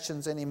different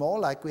nations anymore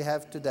like we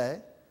have today.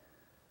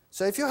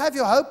 So if you have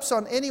your hopes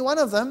on any one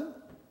of them,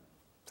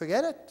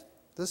 forget it.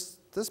 This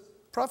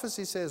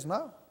prophecy says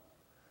no.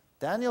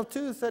 Daniel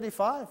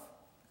 2:35.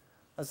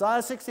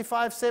 Isaiah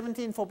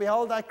 65:17, for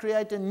behold, I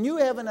create a new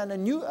heaven and a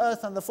new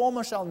earth, and the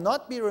former shall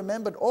not be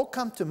remembered or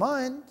come to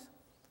mind.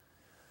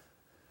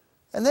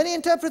 And then he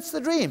interprets the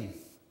dream.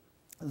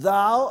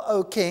 Thou,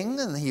 O king,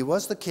 and he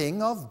was the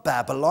king of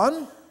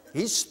Babylon,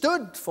 he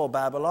stood for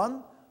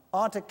Babylon,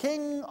 art a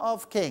king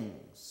of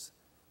kings.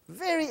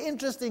 Very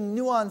interesting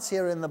nuance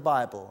here in the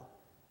Bible.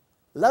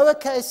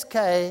 Lowercase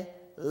k,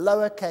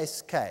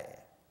 lowercase k.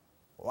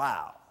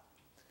 Wow.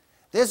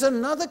 There's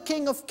another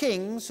king of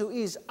kings who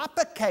is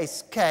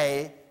uppercase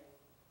k,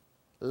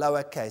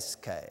 lowercase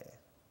k.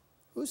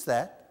 Who's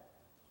that?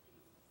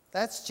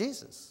 That's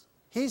Jesus.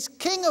 He's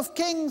King of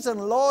kings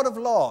and Lord of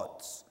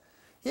lords.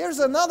 Here's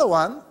another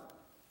one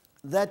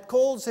that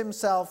calls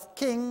himself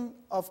King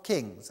of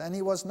kings. And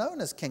he was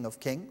known as King of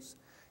kings.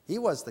 He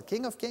was the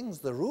King of kings,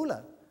 the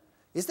ruler.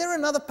 Is there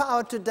another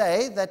power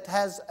today that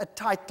has a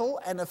title,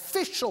 an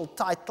official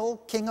title,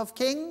 King of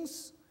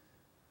kings?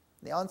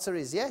 The answer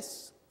is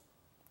yes.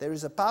 There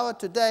is a power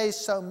today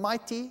so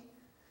mighty,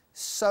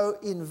 so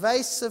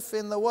invasive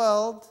in the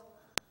world,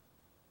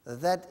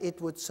 that it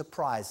would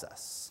surprise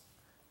us.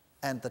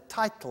 And the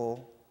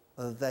title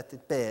that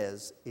it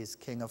bears is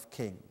King of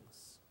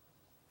kings.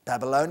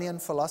 Babylonian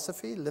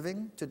philosophy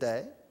living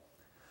today.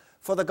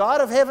 For the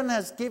God of heaven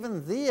has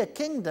given thee a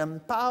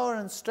kingdom, power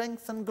and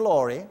strength and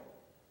glory.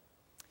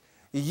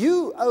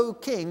 You, O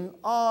king,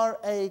 are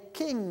a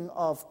king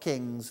of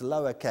kings,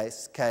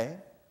 lowercase k.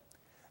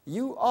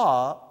 You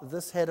are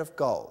this head of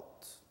gold.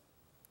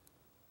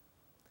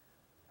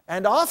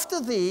 And after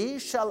thee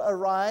shall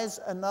arise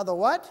another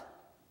what?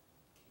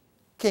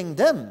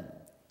 Kingdom,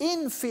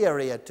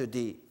 inferior to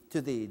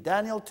thee.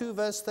 Daniel 2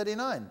 verse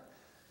 39.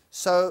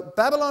 So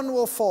Babylon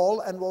will fall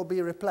and will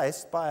be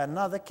replaced by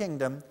another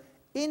kingdom,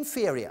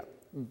 inferior.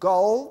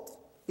 Gold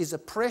is a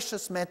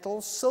precious metal.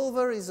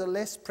 Silver is a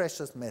less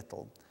precious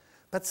metal.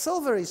 But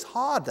silver is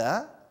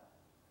harder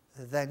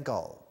than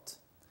gold.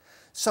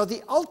 So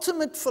the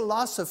ultimate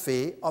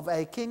philosophy of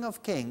a king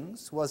of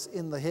kings was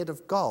in the head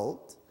of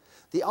gold.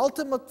 The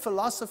ultimate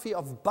philosophy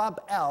of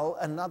Bab-el,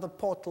 another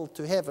portal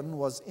to heaven,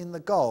 was in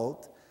the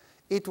gold.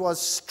 It was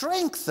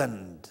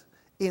strengthened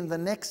in the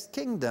next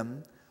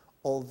kingdom,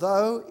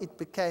 although it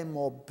became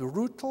more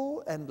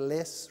brutal and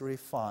less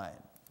refined.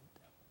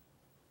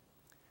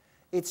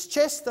 Its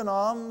chest and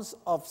arms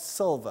of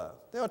silver.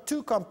 There are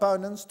two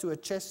components to a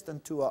chest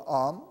and to an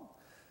arm.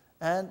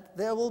 And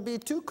there will be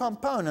two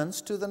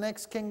components to the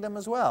next kingdom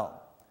as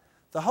well.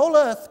 The whole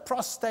earth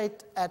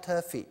prostrate at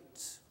her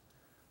feet.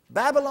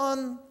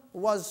 Babylon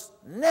was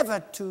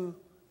never to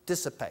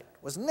dissipate,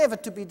 was never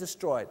to be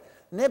destroyed.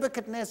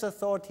 Nebuchadnezzar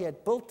thought he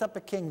had built up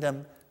a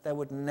kingdom that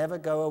would never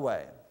go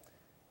away.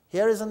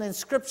 Here is an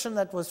inscription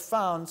that was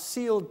found,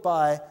 sealed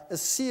by a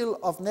seal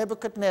of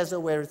Nebuchadnezzar,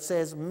 where it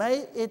says,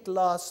 "May it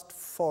last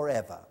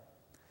forever."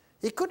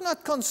 He could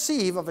not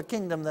conceive of a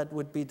kingdom that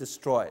would be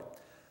destroyed.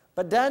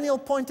 But Daniel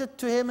pointed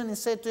to him and he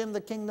said to him, the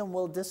kingdom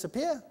will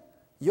disappear.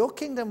 Your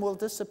kingdom will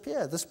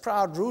disappear. This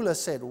proud ruler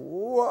said,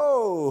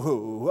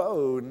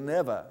 whoa,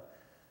 never.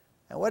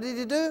 And what did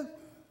he do?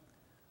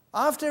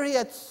 After he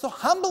had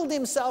humbled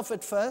himself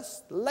at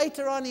first,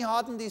 later on he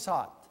hardened his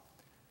heart.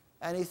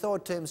 And he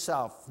thought to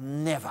himself,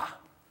 never.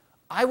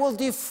 I will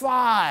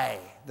defy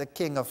the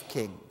King of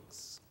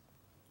kings.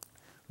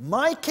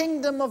 My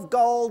kingdom of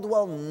gold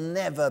will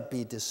never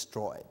be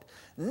destroyed.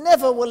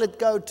 Never will it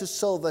go to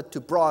silver, to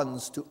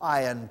bronze, to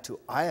iron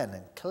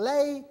and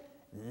clay.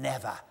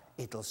 Never.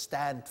 It'll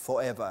stand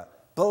forever.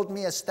 Build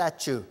me a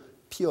statue,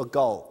 pure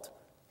gold,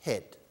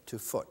 head to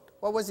foot.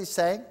 What was he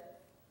saying?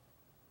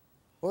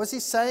 What was he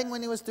saying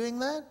when he was doing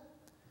that?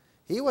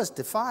 He was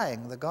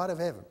defying the God of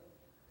heaven.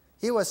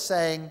 He was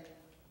saying,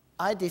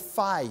 I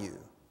defy you.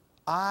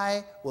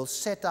 I will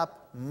set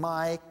up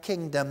my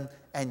kingdom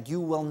and you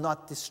will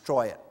not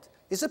destroy it.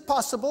 Is it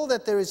possible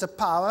that there is a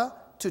power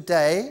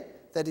today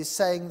that is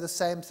saying the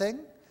same thing?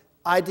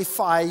 I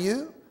defy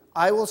you.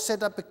 I will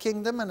set up a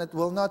kingdom and it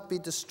will not be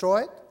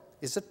destroyed.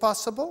 Is it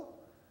possible?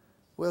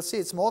 We'll see.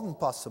 It's more than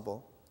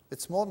possible.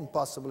 It's more than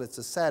possible. It's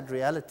a sad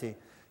reality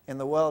in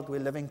the world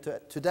we're living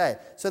today.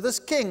 So this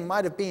king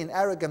might have been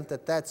arrogant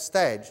at that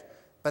stage,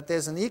 but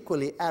there's an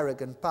equally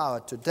arrogant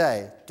power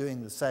today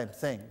doing the same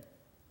thing.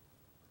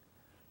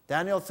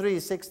 Daniel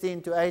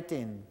 3:16 to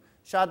 18.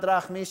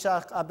 Shadrach,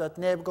 Meshach,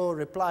 Abednego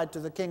replied to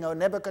the king, O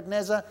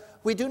Nebuchadnezzar,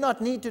 we do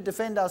not need to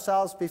defend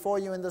ourselves before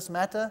you in this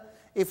matter.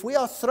 If we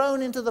are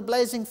thrown into the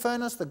blazing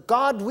furnace, the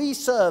God we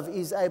serve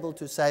is able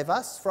to save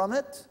us from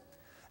it,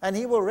 and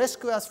he will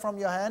rescue us from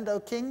your hand, O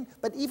king.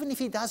 But even if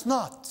he does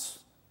not,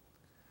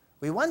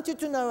 we want you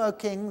to know, O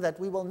king, that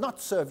we will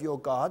not serve your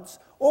gods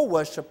or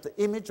worship the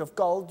image of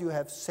gold you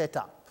have set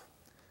up.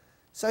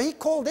 So he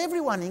called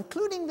everyone,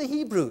 including the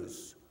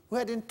Hebrews, who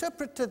had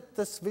interpreted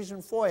this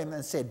vision for him,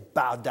 and said,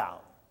 bow down.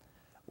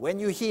 When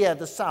you hear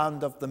the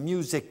sound of the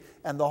music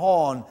and the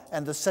horn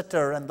and the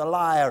sitar and the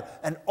lyre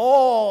and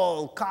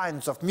all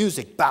kinds of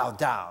music, bow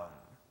down.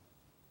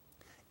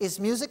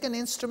 Is music an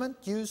instrument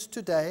used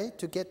today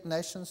to get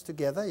nations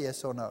together,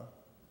 yes or no?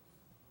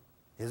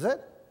 Is it?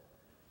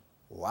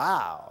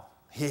 Wow,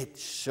 it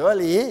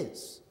surely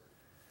is.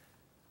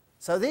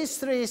 So these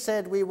three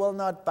said, we will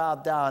not bow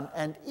down,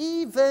 and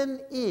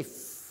even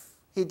if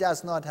he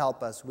does not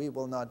help us, we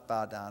will not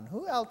bow down.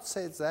 Who else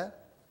says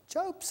that?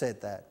 Job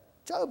said that.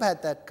 Job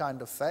had that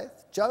kind of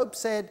faith. Job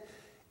said,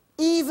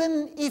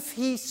 even if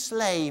he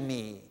slay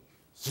me,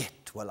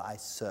 yet will I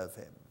serve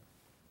him.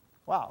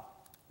 Wow,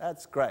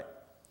 that's great.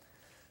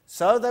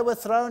 So they were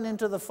thrown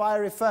into the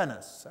fiery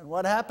furnace. And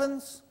what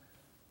happens?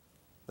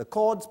 The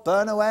cords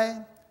burn away.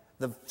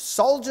 The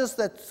soldiers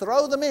that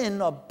throw them in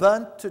are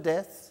burnt to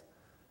death.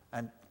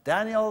 And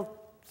Daniel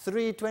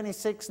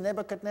 3:26,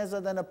 Nebuchadnezzar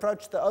then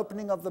approached the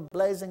opening of the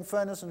blazing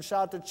furnace and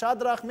shouted,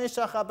 Shadrach,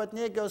 Meshach,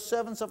 Abednego,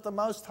 servants of the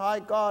Most High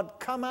God,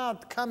 come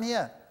out, come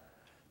here.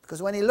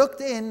 Because when he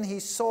looked in, he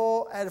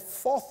saw a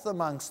fourth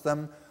amongst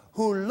them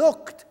who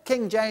looked,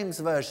 King James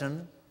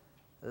Version,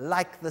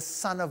 like the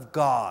Son of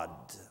God.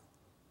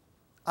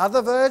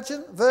 Other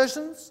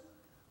versions,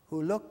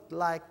 who looked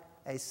like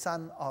a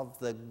son of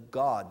the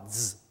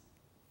gods.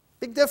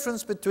 Big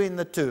difference between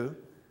the two.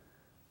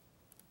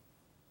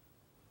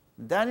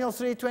 Daniel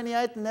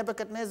 3:28,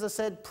 Nebuchadnezzar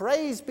said,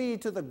 praise be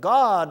to the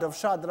God of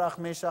Shadrach,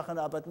 Meshach, and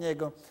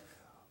Abednego,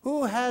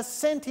 who has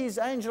sent his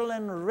angel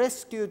and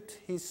rescued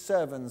his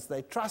servants.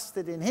 They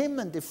trusted in him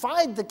and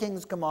defied the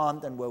king's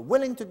command and were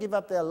willing to give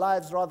up their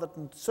lives rather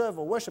than serve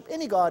or worship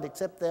any god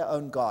except their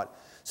own God.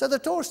 So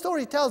the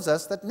story tells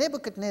us that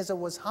Nebuchadnezzar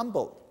was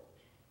humbled.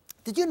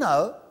 Did you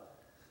know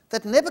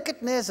that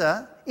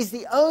Nebuchadnezzar is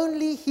the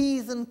only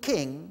heathen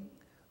king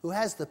who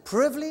has the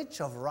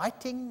privilege of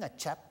writing a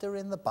chapter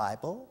in the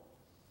Bible?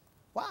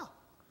 Wow,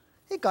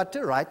 he got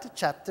to write a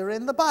chapter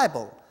in the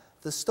Bible.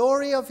 The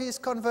story of his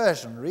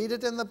conversion, read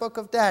it in the book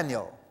of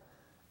Daniel.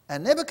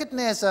 And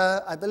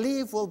Nebuchadnezzar, I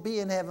believe, will be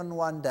in heaven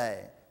one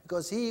day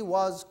because he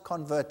was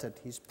converted.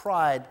 His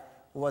pride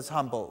was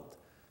humbled.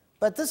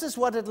 But this is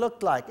what it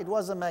looked like. It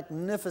was a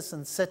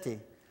magnificent city.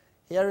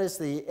 Here is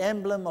the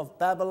emblem of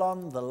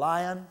Babylon, the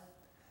lion.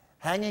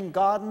 Hanging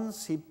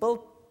gardens. He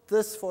built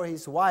this for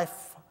his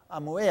wife,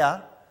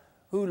 Amuea,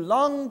 who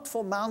longed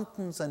for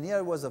mountains, and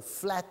here was a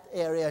flat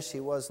area. She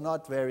was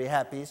not very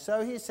happy.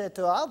 So he said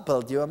to her, I'll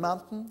build you a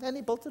mountain. And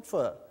he built it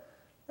for her.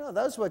 You know,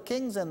 those were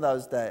kings in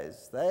those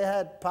days. They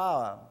had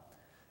power.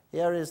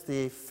 Here is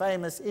the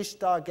famous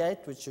Ishtar Gate,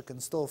 which you can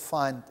still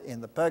find in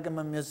the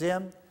Pergamum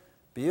Museum.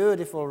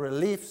 Beautiful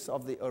reliefs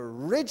of the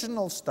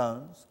original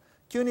stones.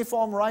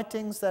 Cuneiform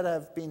writings that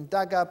have been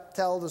dug up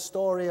tell the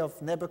story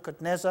of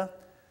Nebuchadnezzar.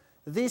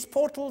 These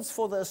portals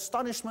for the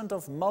astonishment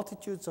of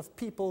multitudes of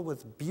people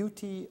with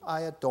beauty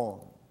I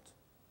adorned.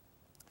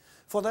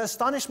 For the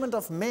astonishment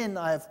of men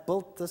I have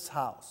built this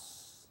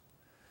house.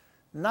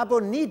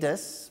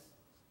 Nabonidus,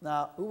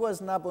 now who was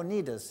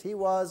Nabonidus? He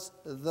was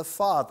the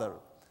father.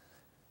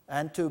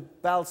 And to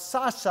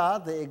Belshazzar,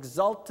 the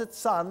exalted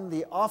son,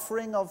 the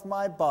offering of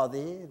my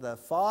body, the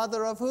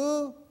father of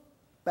who?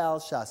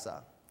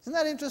 Belshazzar. Isn't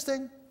that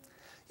interesting?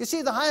 You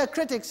see, the higher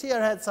critics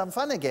here had some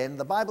fun again.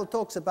 The Bible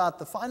talks about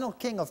the final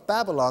king of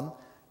Babylon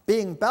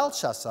being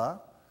Belshazzar,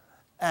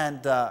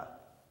 and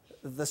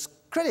the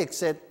critics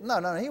said,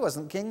 no, he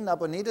wasn't king,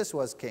 Nabonidus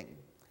was king.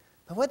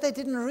 But what they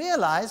didn't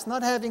realize,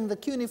 not having the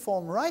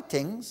cuneiform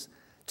writings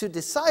to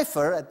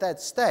decipher at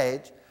that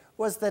stage,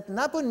 was that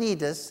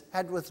Nabonidus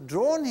had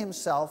withdrawn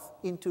himself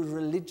into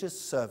religious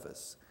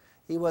service.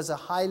 He was a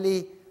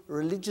highly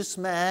religious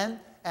man,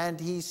 and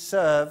he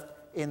served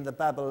in the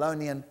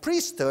Babylonian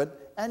priesthood,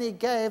 and he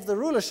gave the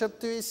rulership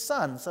to his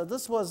son. So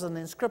this was an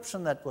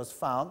inscription that was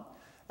found.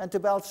 And to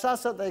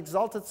Belshazzar, the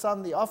exalted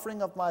son, the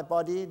offering of my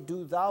body,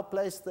 do thou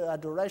place the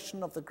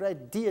adoration of the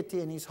great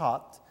deity in his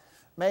heart.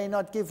 May he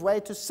not give way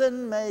to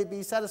sin, may he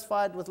be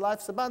satisfied with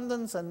life's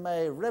abundance, and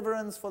may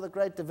reverence for the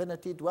great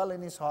divinity dwell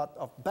in his heart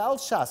of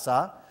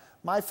Belshazzar,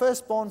 my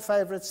firstborn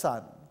favorite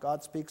son.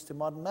 God Speaks to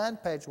Modern Man,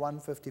 page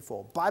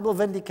 154. Bible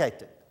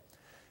vindicated.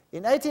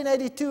 In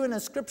 1882, an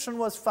inscription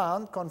was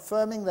found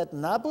confirming that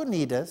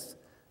Nabonidus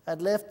had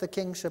left the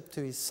kingship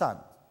to his son.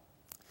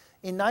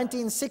 In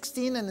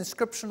 1916, an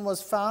inscription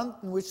was found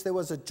in which there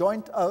was a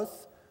joint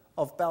oath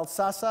of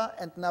Belshazzar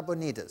and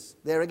Nabonidus.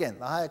 There again,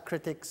 the higher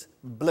critics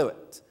blew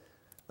it.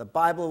 The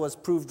Bible was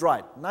proved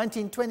right.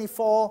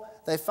 1924,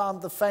 they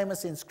found the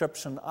famous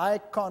inscription, "I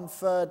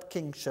conferred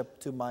kingship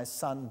to my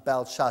son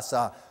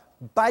Belshazzar."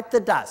 Bite the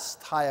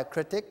dust, higher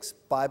critics.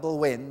 Bible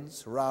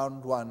wins,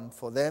 round one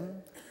for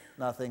them.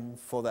 Nothing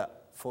for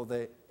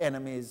the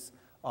enemies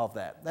of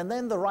that. And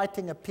then the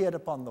writing appeared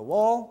upon the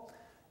wall,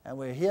 and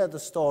we hear the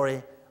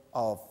story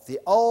of the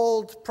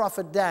old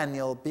prophet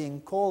Daniel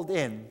being called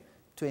in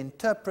to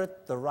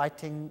interpret the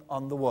writing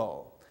on the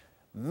wall.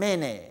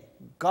 Mene,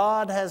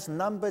 God has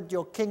numbered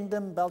your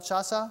kingdom,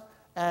 Belshazzar,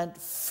 and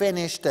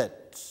finished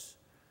it.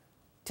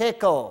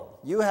 Tekel,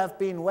 you have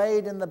been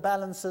weighed in the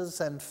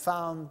balances and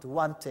found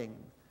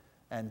wanting.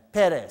 And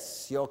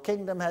Peres, your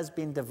kingdom has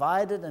been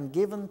divided and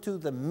given to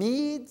the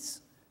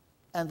Medes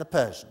and the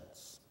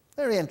Persians.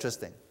 Very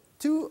interesting.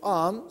 Two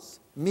arms,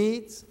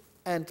 Medes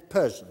and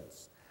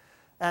Persians.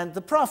 And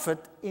the prophet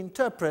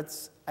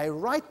interprets a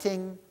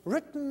writing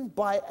written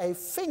by a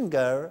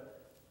finger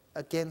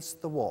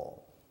against the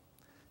wall.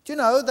 Do you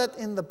know that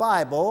in the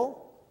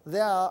Bible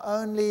there are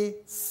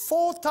only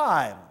 4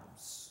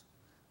 times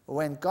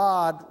when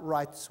God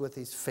writes with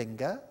his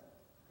finger?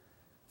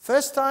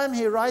 First time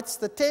he writes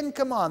the 10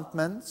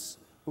 Commandments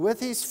with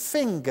his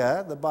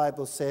finger, the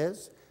Bible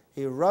says.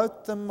 He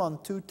wrote them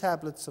on 2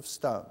 tablets of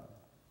stone.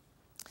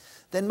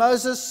 Then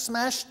Moses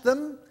smashed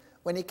them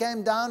when he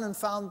came down and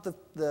found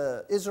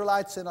the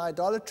Israelites in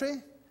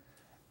idolatry.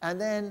 And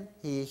then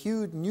he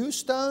hewed new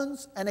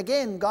stones. And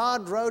again,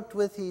 God wrote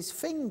with his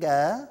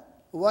finger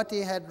what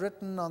he had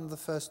written on the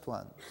first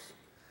ones.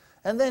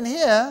 And then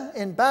here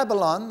in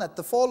Babylon, at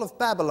the fall of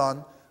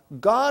Babylon,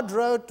 God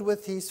wrote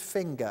with his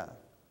finger.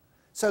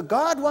 So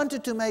God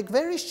wanted to make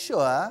very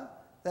sure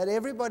that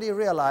everybody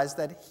realized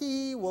that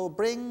he will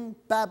bring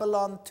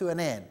Babylon to an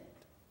end.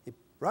 He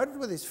wrote it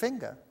with his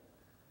finger.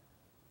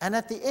 And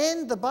at the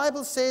end, the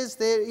Bible says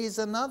there is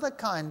another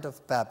kind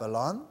of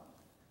Babylon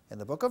in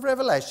the book of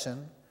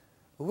Revelation,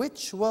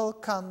 which will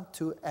come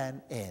to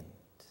an end,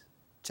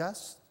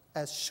 just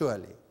as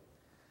surely.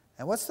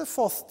 And what's the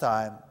 4th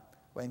time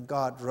when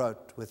God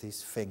wrote with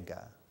his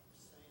finger?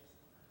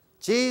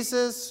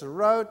 Jesus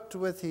wrote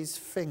with his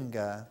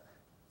finger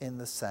in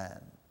the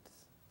sand.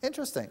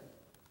 Interesting.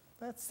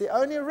 That's the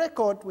only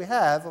record we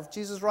have of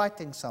Jesus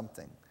writing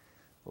something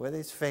with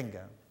his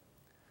finger.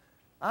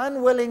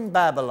 Unwilling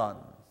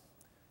Babylon.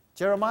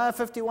 Jeremiah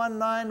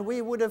 51:9,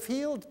 we would have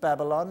healed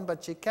Babylon,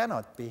 but she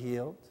cannot be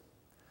healed.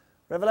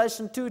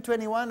 Revelation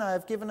 2:21, I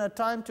have given her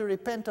time to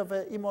repent of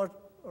her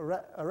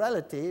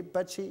immorality,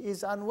 but she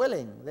is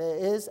unwilling. There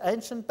is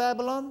ancient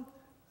Babylon,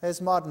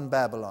 there's modern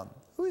Babylon.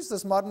 Who is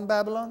this modern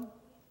Babylon?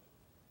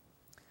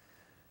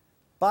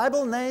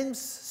 Bible names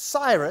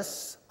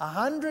Cyrus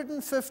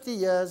 150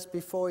 years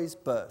before his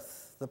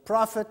birth. The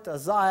prophet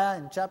Isaiah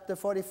in chapter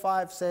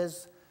 45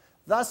 says,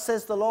 "Thus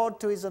says the Lord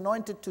to his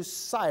anointed, to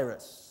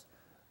Cyrus,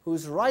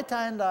 whose right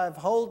hand I have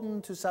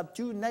holden to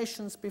subdue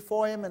nations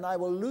before him, and I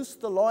will loose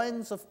the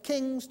loins of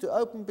kings to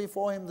open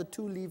before him the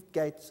 2-leaved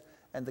gates,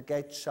 and the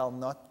gates shall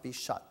not be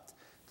shut."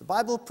 The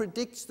Bible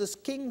predicts this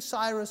King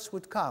Cyrus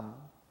would come,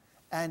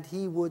 and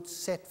he would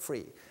set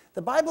free.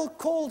 The Bible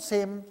calls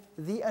him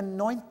the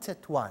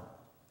Anointed One.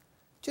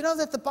 Do you know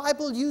that the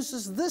Bible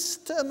uses this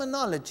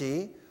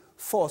terminology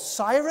for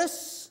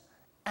Cyrus,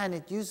 and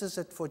it uses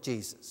it for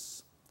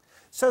Jesus?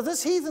 So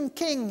this heathen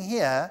king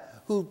here,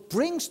 who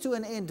brings to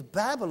an end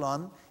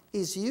Babylon,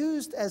 is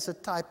used as a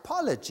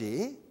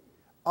typology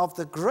of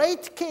the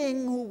great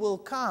king who will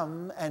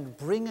come and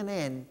bring an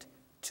end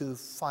to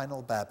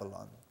final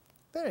Babylon.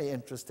 Very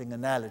interesting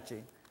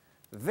analogy.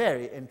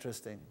 Very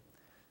interesting.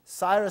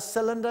 Cyrus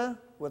Cylinder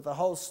with the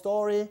whole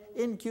story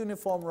in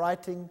cuneiform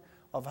writing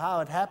of how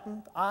it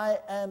happened. I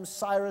am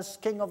Cyrus,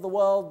 king of the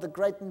world, the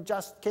great and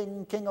just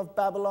king, king of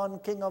Babylon,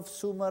 king of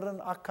Sumer and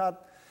Akkad,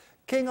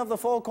 king of the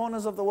 4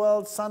 corners of the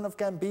world, son of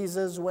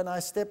Cambyses, when I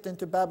stepped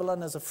into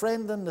Babylon as a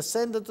friend and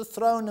ascended the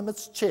throne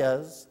amidst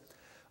cheers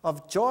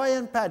of joy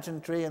and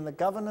pageantry in the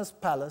governor's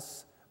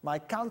palace, my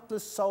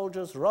countless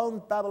soldiers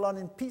roamed Babylon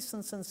in peace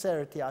and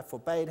sincerity. I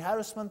forbade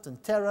harassment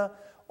and terror.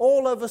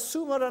 All over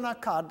Sumer and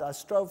Akkad, I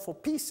strove for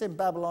peace in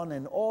Babylon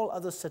and in all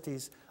other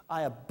cities.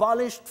 I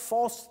abolished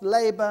forced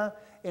labor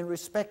in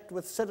respect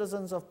with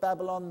citizens of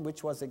Babylon,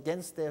 which was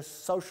against their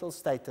social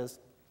status.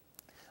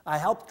 I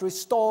helped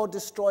restore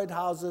destroyed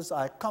houses.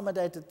 I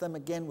accommodated them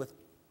again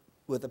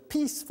with a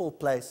peaceful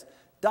place.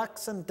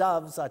 Ducks and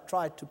doves, I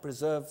tried to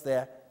preserve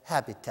their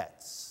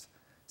habitats.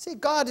 See,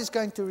 God is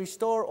going to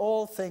restore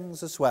all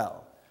things as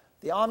well.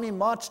 The army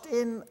marched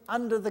in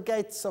under the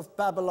gates of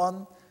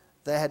Babylon.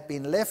 They had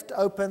been left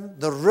open.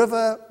 The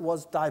river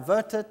was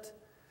diverted,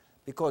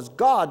 because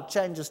God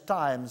changes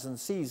times and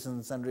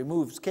seasons and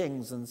removes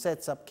kings and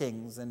sets up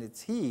kings, and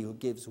it's he who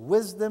gives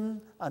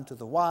wisdom unto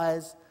the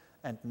wise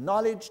and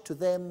knowledge to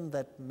them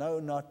that know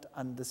not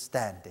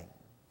understanding.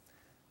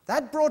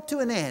 That brought to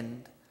an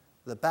end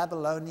the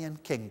Babylonian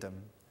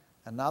kingdom,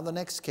 and now the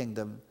next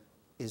kingdom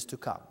is to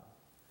come.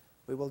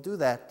 We will do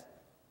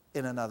that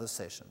in another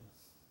session.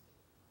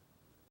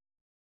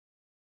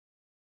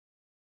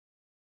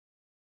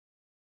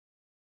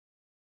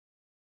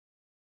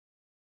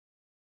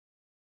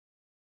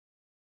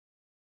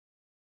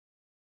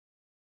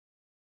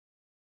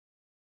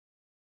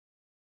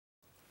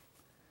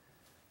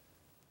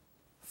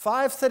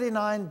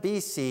 539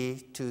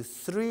 BC to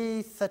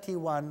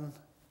 331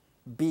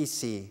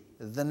 BC,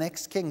 the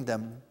next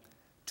kingdom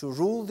to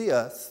rule the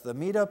earth, the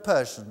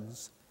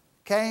Medo-Persians,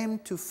 came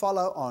to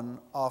follow on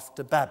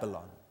after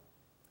Babylon.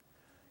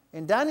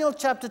 In Daniel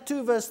chapter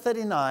 2, verse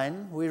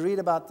 39, we read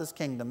about this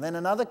kingdom. Then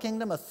another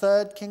kingdom, a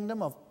third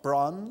kingdom of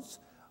bronze,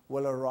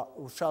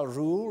 shall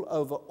rule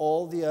over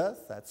all the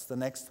earth. That's the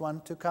next one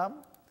to come.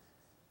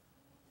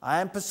 I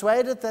am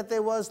persuaded that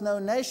there was no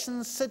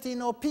nation, city,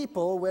 nor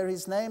people where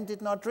his name did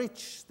not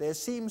reach. There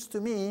seems to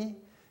me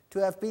to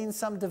have been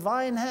some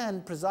divine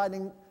hand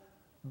presiding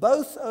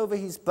both over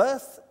his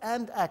birth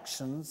and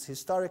actions.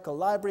 Historical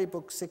Library,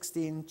 Book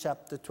 16,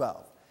 Chapter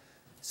 12.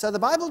 So the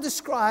Bible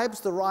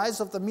describes the rise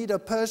of the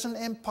Medo-Persian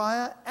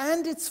Empire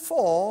and its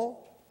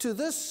fall to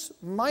this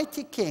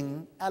mighty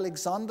king,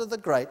 Alexander the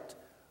Great,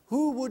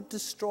 who would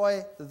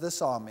destroy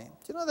this army.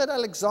 Do you know that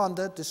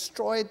Alexander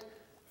destroyed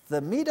the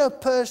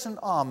Medo-Persian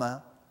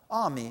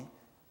army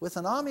with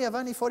an army of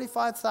only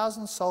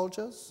 45,000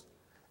 soldiers?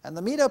 And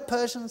the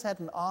Medo-Persians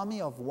had an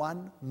army of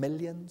 1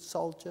 million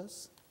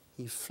soldiers.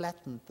 He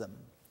flattened them.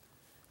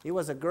 He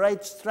was a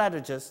great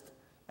strategist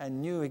and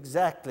knew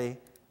exactly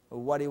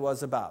what he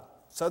was about.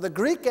 So the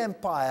Greek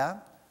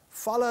Empire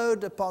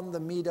followed upon the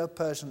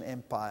Medo-Persian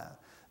Empire.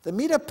 The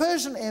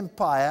Medo-Persian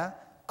Empire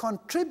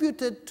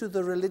contributed to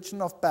the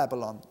religion of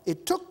Babylon.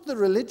 It took the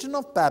religion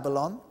of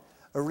Babylon,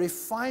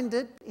 refined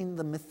it in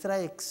the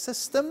Mithraic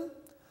system,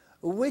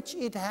 which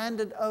it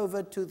handed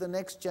over to the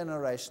next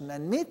generation.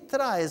 And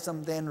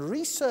Mithraism then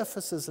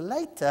resurfaces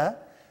later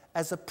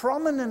as a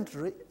prominent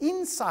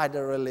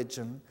insider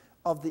religion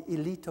of the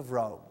elite of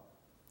Rome.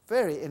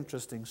 Very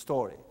interesting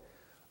story.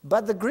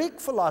 But the Greek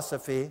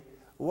philosophy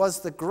was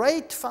the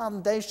great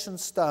foundation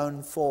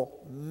stone for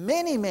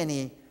many,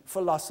 many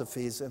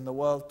philosophies in the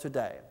world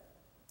today.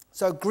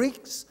 So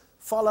Greeks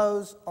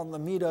follows on the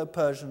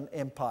Medo-Persian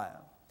Empire.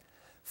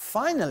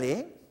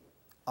 Finally,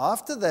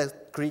 after the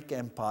Greek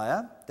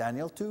Empire,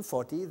 Daniel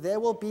 2:40, there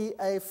will be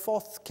a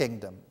fourth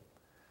kingdom,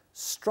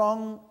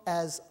 strong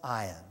as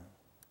iron.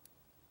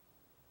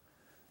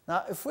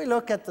 Now, if we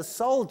look at the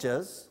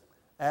soldiers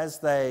as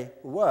they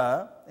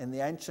were in the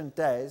ancient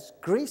days,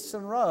 Greece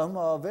and Rome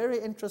are a very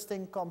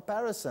interesting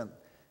comparison.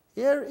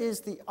 Here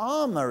is the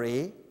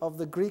armory of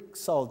the Greek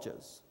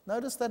soldiers.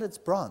 Notice that it's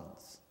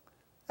bronze.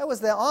 That was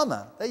their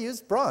armor. They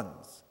used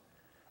bronze.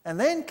 And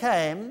then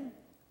came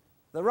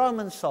the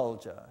Roman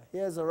soldier.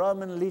 Here's a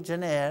Roman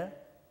legionnaire.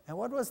 And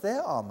what was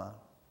their armor?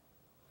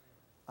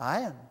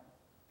 Iron.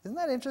 Isn't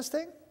that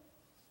interesting?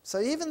 So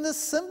even this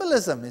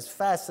symbolism is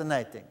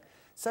fascinating.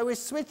 So we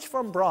switch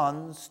from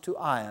bronze to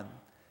iron.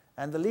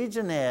 And the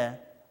legionnaire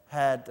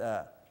had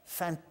a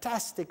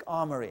fantastic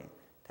armory.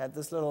 It had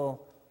this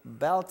little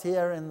belt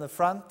here in the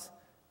front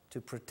to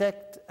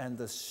protect, and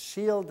the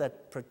shield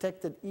that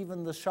protected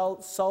even the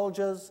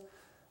soldiers,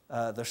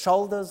 the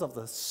shoulders of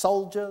the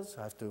soldiers.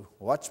 I have to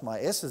watch my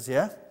S's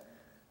here.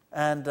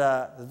 And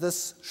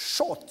this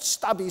short,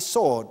 stubby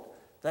sword.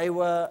 They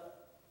were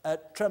a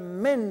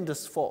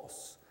tremendous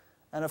force.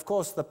 And of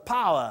course, the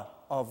power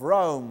of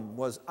Rome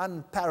was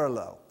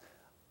unparalleled.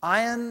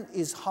 Iron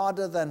is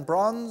harder than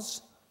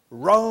bronze.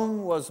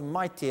 Rome was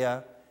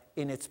mightier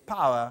in its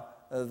power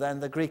than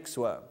the Greeks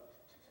were.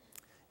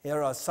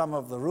 Here are some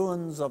of the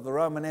ruins of the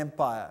Roman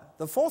Empire.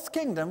 The fourth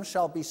kingdom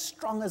shall be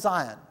strong as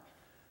iron.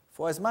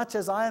 For as much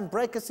as iron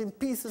breaketh in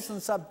pieces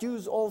and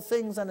subdues all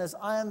things, and as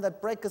iron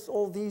that breaketh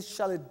all these,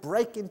 shall it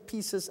break in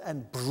pieces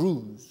and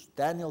bruise.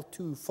 Daniel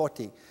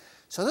 2:40.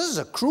 So this is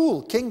a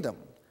cruel kingdom.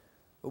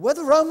 Were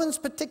the Romans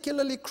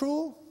particularly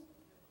cruel?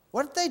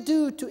 What did they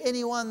do to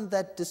anyone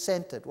that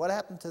dissented? What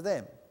happened to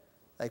them?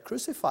 They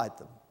crucified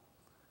them.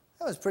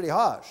 That was pretty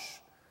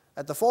harsh.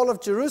 At the fall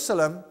of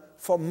Jerusalem,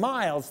 for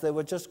miles there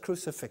were just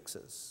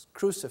crucifixes.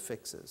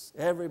 Crucifixes.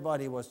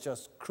 Everybody was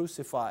just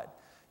crucified.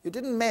 You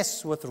didn't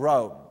mess with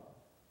Rome.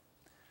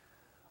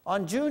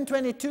 On June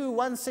 22,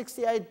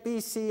 168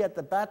 BC, at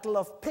the Battle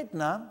of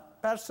Pydna,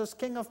 Perseus,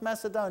 king of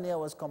Macedonia,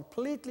 was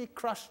completely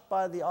crushed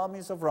by the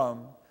armies of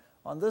Rome.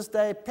 On this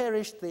day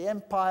perished the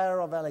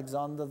empire of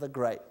Alexander the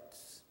Great.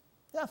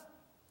 Yeah,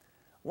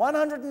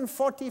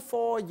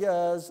 144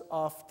 years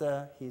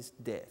after his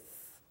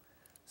death.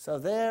 So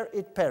there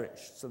it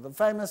perished. So the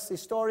famous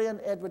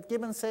historian Edward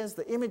Gibbon says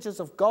the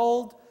images of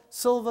gold,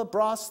 silver,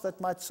 brass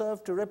that might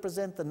serve to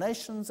represent the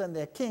nations and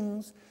their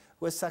kings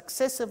were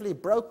successively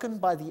broken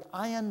by the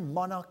iron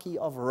monarchy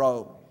of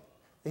Rome.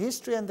 The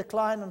history and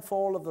decline and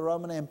fall of the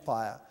Roman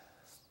Empire.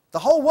 The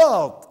whole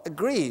world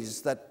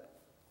agrees that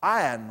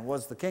iron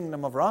was the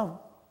kingdom of Rome.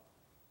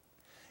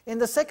 In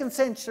the 2nd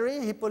century,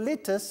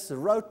 Hippolytus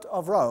wrote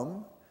of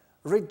Rome,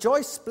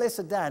 "Rejoice,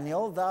 blessed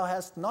Daniel, thou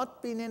hast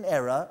not been in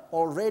error,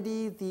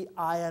 already the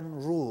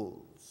iron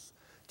rules."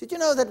 Did you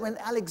know that when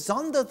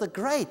Alexander the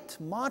Great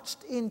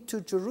marched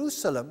into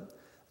Jerusalem,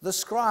 the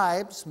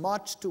scribes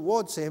marched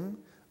towards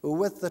him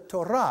with the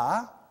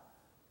Torah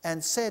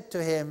and said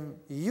to him,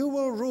 "You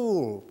will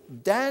rule."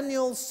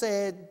 Daniel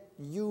said,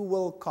 "You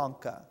will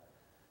conquer."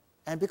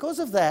 And because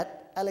of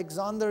that,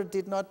 Alexander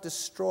did not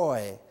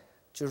destroy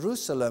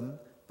Jerusalem,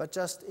 but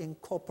just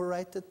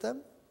incorporated them.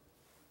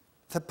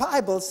 The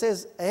Bible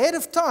says ahead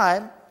of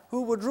time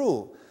who would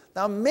rule.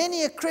 Now,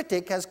 many a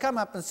critic has come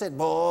up and said,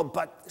 oh,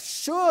 but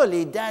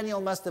surely Daniel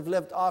must have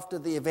lived after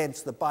the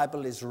events. The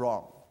Bible is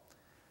wrong.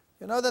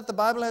 You know that the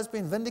Bible has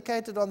been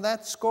vindicated on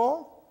that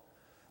score?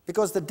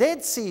 Because the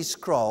Dead Sea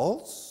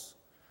Scrolls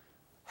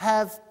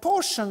have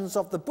portions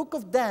of the book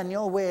of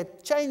Daniel where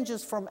it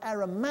changes from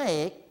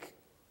Aramaic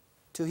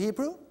to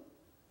Hebrew.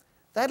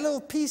 That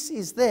little piece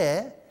is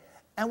there,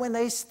 and when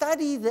they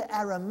study the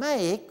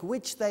Aramaic,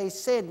 which they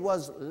said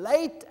was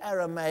late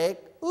Aramaic,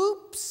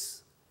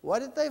 oops, what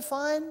did they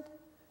find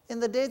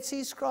in the Dead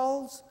Sea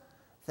Scrolls?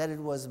 That it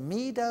was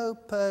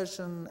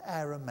Medo-Persian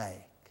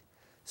Aramaic.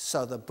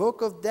 So the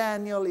book of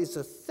Daniel is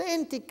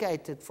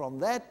authenticated from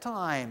that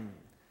time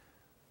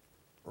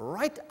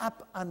right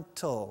up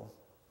until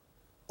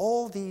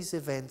all these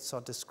events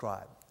are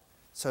described.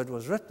 So it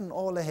was written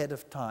all ahead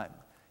of time.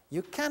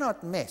 You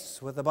cannot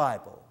mess with the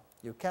Bible.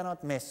 You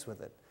cannot mess with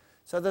it.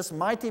 So this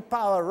mighty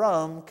power,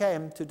 Rome,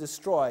 came to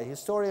destroy.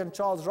 Historian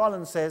Charles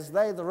Rollins says,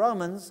 they, the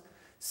Romans,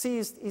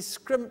 seized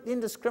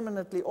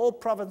indiscriminately all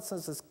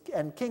provinces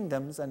and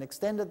kingdoms and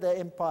extended their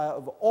empire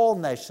over all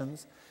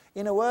nations.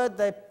 In a word,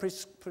 they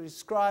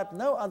prescribed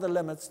no other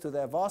limits to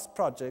their vast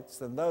projects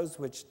than those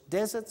which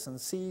deserts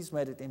and seas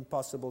made it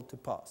impossible to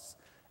pass.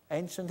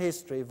 Ancient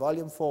History,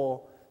 Volume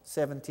 4,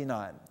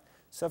 79.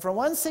 So from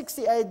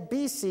 168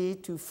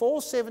 BC to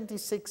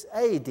 476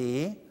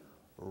 AD,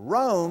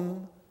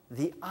 Rome,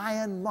 the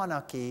Iron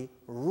Monarchy,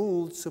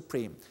 ruled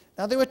supreme.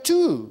 Now there were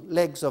two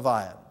legs of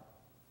iron.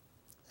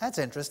 That's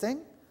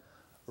interesting.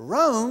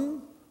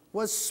 Rome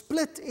was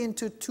split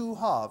into two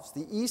halves,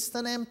 the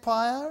Eastern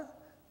Empire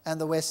and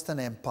the Western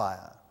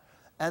Empire.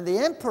 And the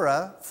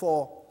emperor,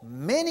 for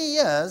many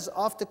years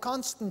after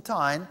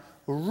Constantine,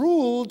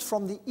 ruled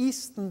from the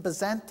Eastern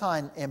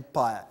Byzantine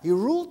Empire. He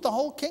ruled the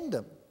whole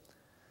kingdom.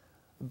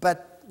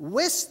 But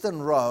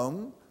Western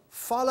Rome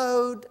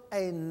followed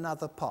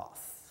another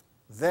path.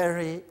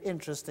 Very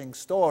interesting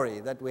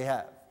story that we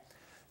have.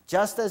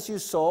 Just as you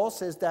saw,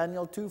 says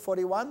Daniel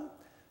 2:41,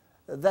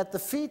 that the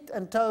feet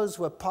and toes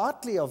were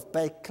partly of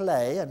baked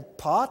clay and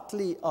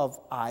partly of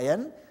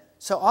iron.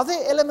 So are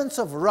there elements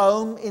of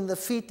Rome in the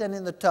feet and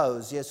in the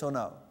toes, yes or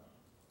no?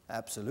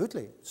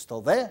 Absolutely,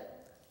 still there.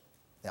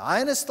 The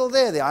iron is still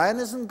there, the iron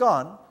isn't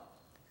gone.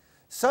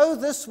 So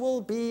this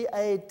will be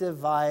a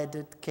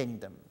divided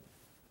kingdom.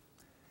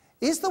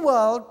 Is the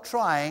world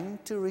trying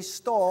to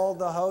restore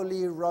the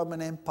Holy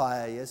Roman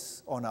Empire,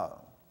 yes or no?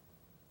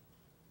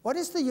 What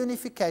is the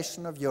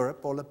unification of Europe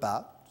all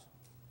about?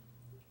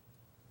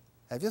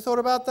 Have you thought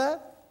about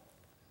that?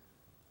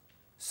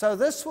 So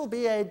this will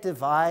be a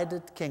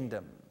divided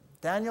kingdom.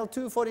 Daniel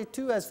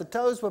 2:42, as the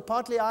toes were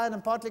partly iron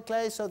and partly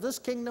clay, so this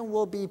kingdom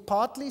will be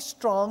partly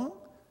strong,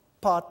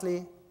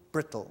 partly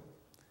brittle.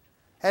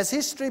 Has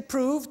history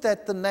proved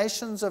that the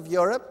nations of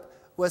Europe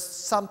were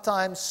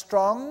sometimes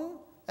strong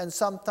and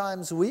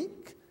sometimes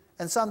weak,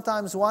 and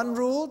sometimes one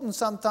ruled and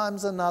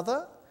sometimes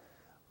another?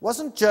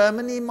 Wasn't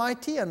Germany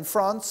mighty and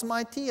France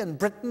mighty and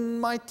Britain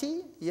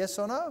mighty? Yes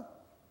or no?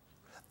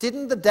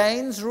 Didn't the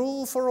Danes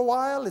rule for a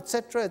while,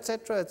 etc.,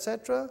 etc.,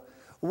 etc.?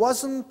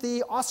 Wasn't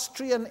the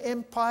Austrian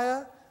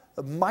Empire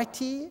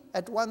mighty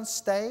at one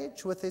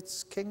stage with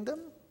its kingdom?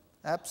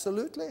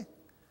 Absolutely.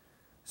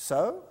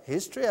 So,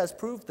 history has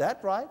proved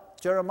that, right?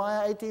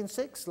 Jeremiah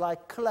 18:6,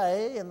 like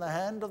clay in the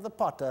hand of the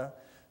potter,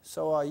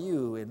 so are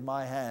you in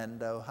my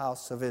hand, O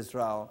house of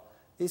Israel.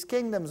 These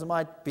kingdoms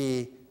might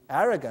be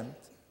arrogant,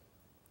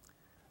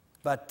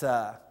 but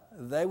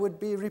they would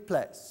be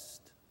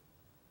replaced.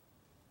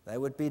 They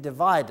would be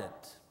divided.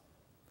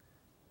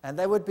 And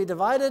they would be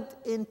divided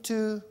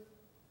into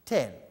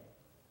 10.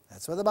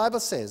 That's what the Bible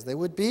says. There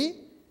would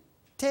be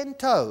 10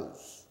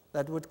 toes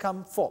that would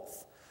come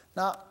forth.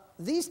 Now,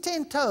 these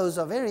 10 toes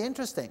are very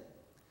interesting.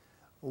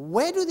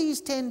 Where do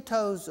these 10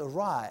 toes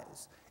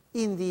arise?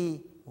 In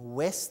the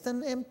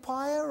Western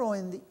Empire or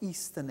in the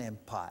Eastern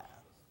Empire?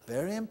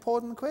 Very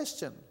important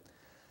question.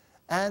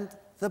 And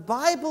the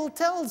Bible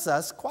tells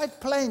us quite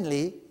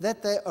plainly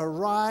that they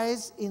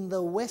arise in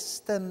the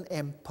Western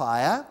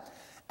Empire,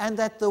 and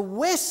that the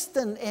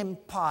Western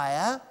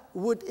Empire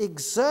would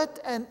exert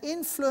an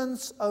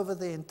influence over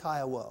the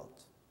entire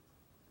world.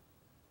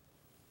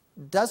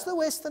 Does the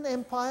Western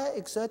Empire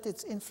exert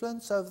its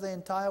influence over the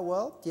entire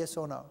world? Yes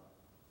or no?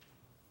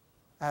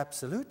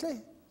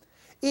 Absolutely.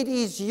 It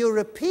is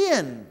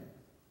European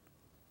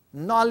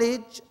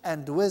knowledge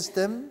and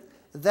wisdom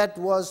that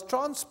was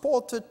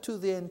transported to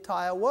the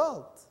entire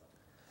world.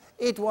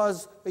 It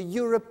was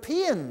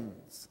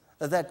Europeans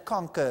that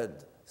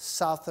conquered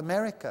South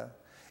America.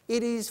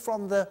 It is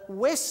from the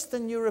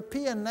Western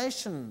European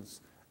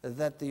nations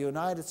that the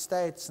United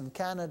States and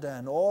Canada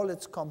and all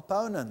its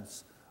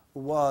components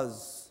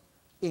was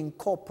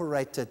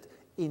incorporated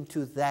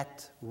into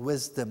that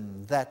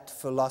wisdom, that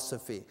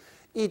philosophy.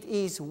 It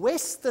is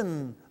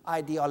Western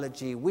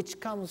ideology which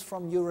comes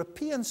from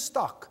European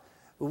stock,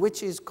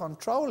 which is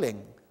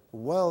controlling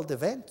world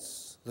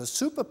events. The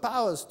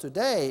superpowers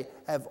today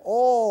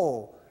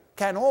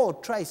can all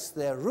trace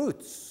their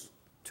roots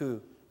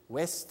to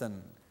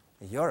Western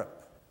Europe.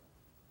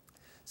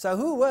 So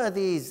who were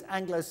these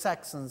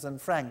Anglo-Saxons and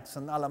Franks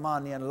and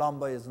Alemanni and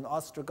Lombards and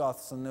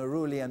Ostrogoths and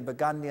Neruli and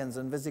Burgundians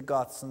and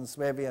Visigoths and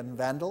Suevian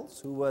Vandals?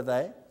 Who were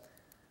they?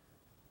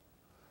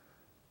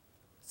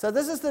 So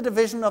this is the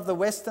division of the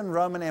Western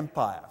Roman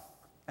Empire.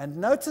 And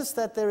notice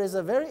that there is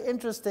a very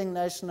interesting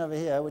nation over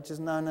here which is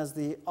known as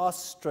the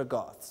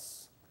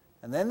Ostrogoths.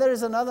 And then there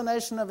is another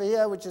nation over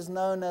here which is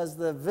known as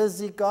the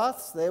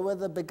Visigoths. They were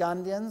the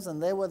Burgundians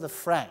and they were the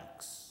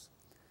Franks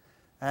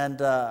and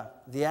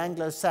the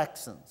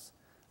Anglo-Saxons.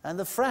 And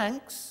the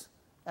Franks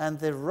and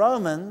the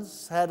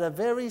Romans had a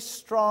very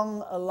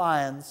strong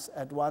alliance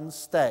at one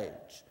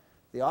stage.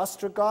 The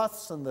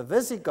Ostrogoths and the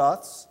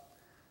Visigoths,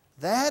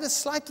 they had a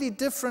slightly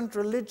different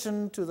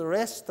religion to the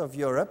rest of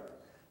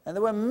Europe, and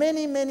there were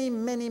many, many,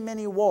 many,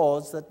 many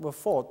wars that were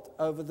fought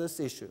over this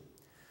issue.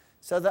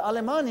 So the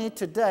Alemanni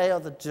today are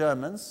the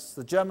Germans.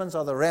 The Germans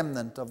are the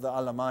remnant of the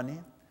Alemanni.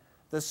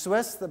 The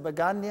Swiss, the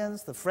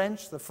Burgundians, the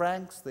French, the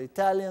Franks, the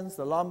Italians,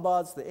 the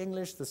Lombards, the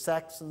English, the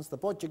Saxons, the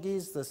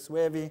Portuguese, the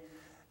Suevi,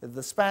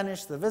 the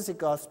Spanish, the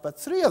Visigoths, but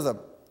three of them,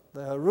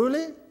 the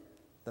Neruli,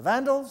 the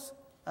Vandals,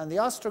 and the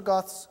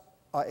Ostrogoths,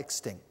 are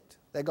extinct.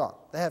 They're gone.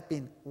 They have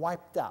been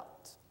wiped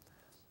out.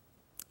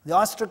 The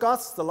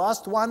Ostrogoths, the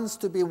last ones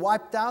to be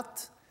wiped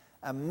out,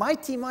 a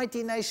mighty,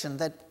 mighty nation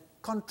that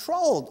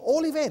controlled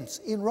all events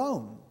in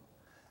Rome.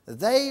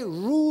 They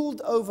ruled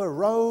over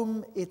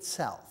Rome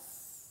itself.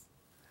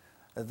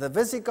 The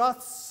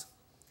Visigoths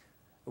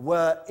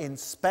were in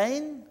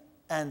Spain,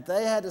 and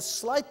they had a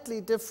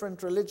slightly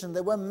different religion.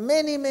 There were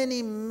many,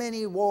 many,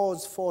 many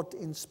wars fought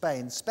in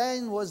Spain.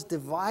 Spain was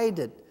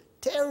divided,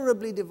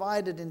 terribly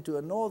divided into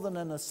a northern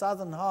and a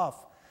southern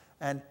half,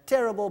 and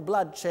terrible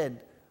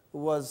bloodshed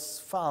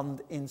was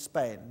found in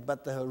Spain.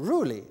 But the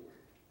Neruli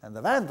and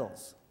the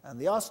Vandals and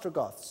the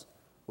Ostrogoths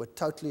were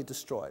totally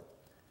destroyed.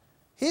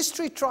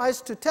 History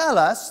tries to tell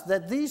us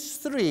that these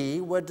three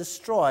were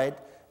destroyed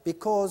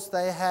because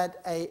they had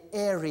an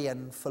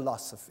Arian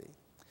philosophy,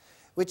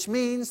 which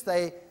means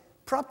they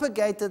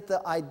propagated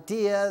the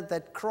idea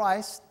that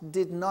Christ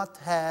did not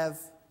have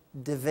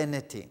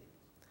divinity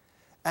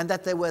and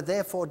that they were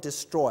therefore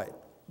destroyed.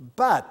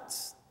 But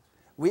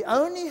we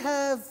only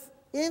have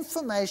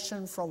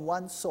information from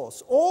one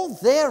source. All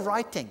their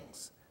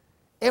writings,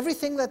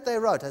 everything that they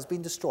wrote has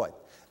been destroyed.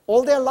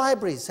 All their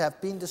libraries have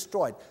been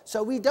destroyed.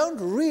 So we don't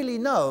really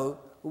know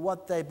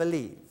what they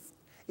believe.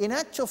 In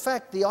actual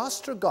fact, the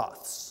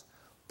Ostrogoths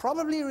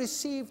probably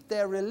received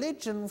their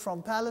religion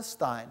from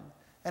Palestine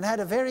and had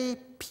a very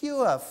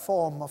pure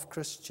form of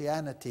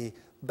Christianity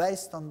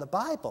based on the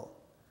Bible.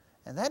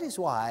 And that is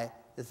why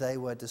they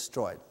were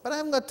destroyed. But I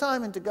haven't got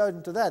time to go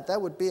into that.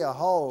 That would be a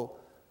whole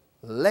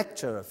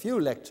lecture, a few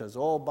lectures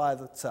all by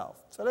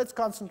itself. So let's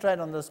concentrate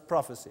on this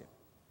prophecy.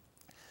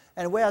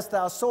 And whereas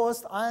thou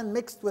sawest iron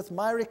mixed with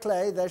miry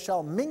clay, they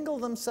shall mingle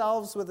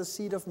themselves with the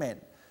seed of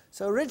men.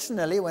 So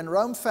originally, when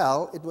Rome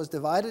fell, it was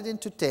divided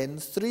into 10.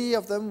 3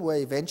 of them were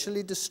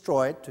eventually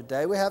destroyed.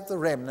 Today we have the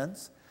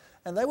remnants.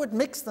 And they would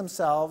mix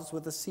themselves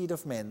with the seed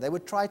of men. They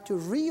would try to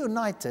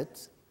reunite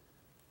it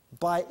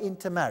by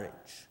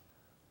intermarriage.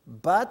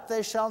 But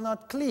they shall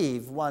not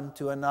cleave one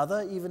to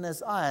another, even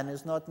as iron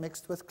is not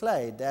mixed with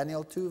clay.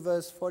 Daniel 2,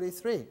 verse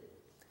 43.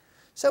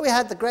 So we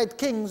had the great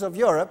kings of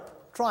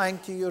Europe trying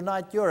to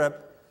unite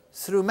Europe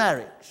through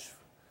marriage.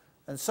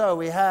 And so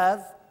we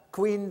have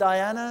Queen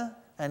Diana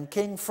and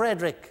King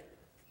Frederick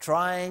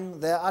trying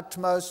their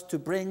utmost to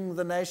bring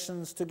the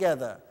nations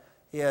together.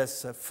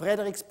 Here's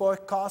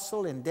Frederiksborg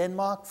Castle in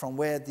Denmark, from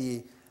where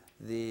the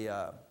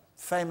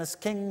famous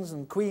kings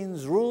and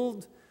queens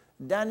ruled.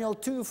 Daniel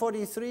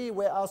 2:43,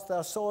 whereas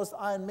thou sawest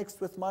iron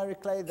mixed with miry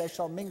clay, they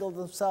shall mingle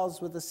themselves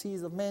with the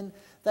seeds of men.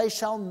 They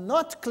shall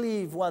not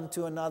cleave one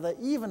to another,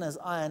 even as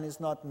iron is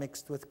not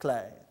mixed with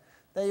clay.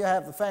 There you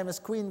have the famous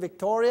Queen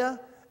Victoria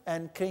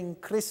and King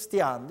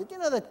Christian. Did you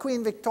know that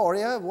Queen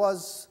Victoria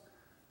was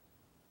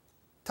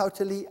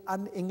totally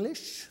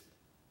un-English?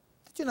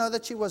 Did you know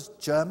that she was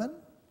German?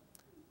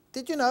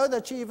 Did you know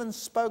that she even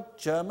spoke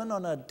German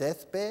on her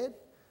deathbed?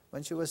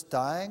 When she was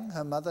dying,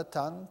 her mother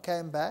tongue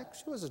came back.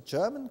 She was a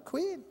German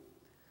queen.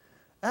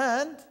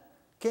 And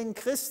King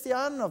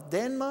Christian of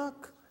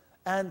Denmark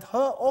and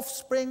her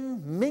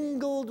offspring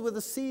mingled with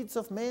the seeds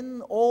of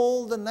men.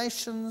 All the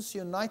nations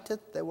united.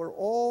 They were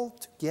all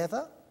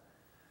together.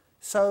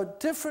 So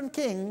different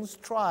kings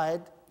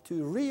tried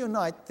to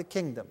reunite the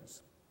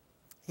kingdoms.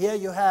 Here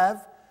you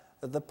have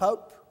the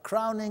Pope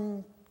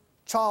crowning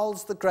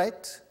Charles the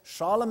Great,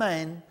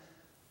 Charlemagne,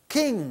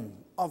 king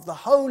of the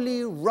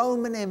Holy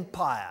Roman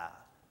Empire,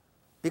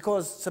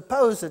 because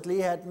supposedly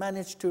he had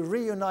managed to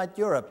reunite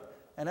Europe.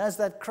 And as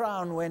that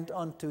crown went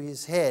onto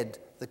his head,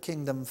 the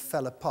kingdom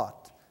fell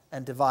apart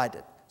and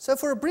divided. So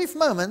for a brief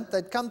moment,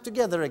 they'd come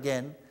together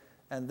again,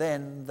 and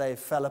then they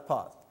fell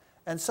apart.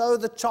 And so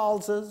the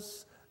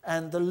Charleses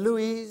and the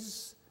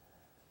Louis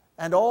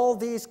and all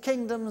these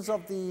kingdoms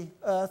of the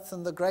earth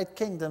and the great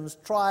kingdoms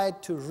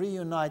tried to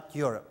reunite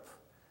Europe.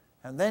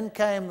 And then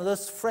came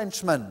this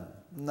Frenchman,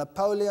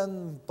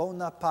 Napoleon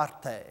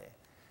Bonaparte.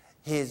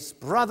 His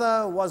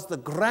brother was the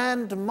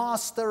Grand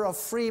Master of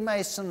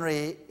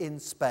Freemasonry in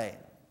Spain.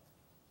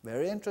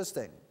 Very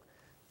interesting.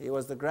 He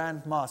was the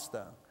Grand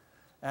Master.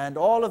 And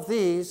all of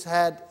these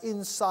had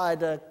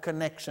insider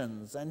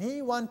connections. And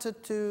he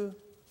wanted to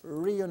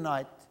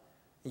reunite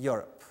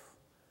Europe.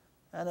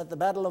 And at the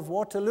Battle of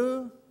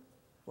Waterloo,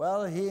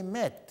 well, he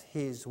met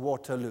his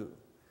Waterloo.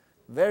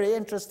 Very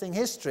interesting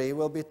history.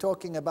 We'll be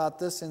talking about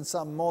this in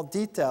some more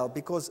detail,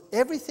 because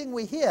everything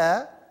we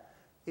hear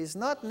is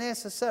not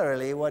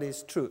necessarily what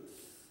is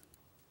truth.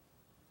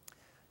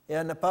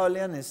 Here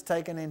Napoleon is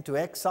taken into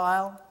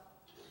exile.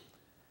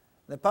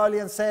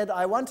 Napoleon said,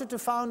 I wanted to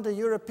found a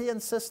European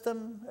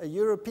system, a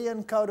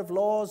European code of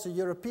laws, a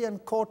European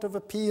court of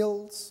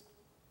appeals.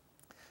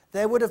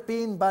 There would have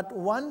been but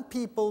one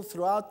people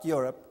throughout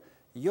Europe.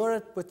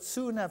 Europe would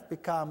soon have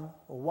become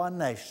one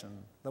nation.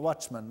 The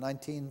Watchman,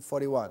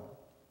 1941.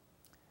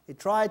 He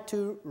tried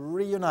to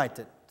reunite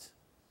it.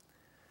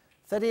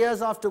 30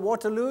 years after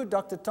Waterloo,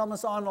 Dr.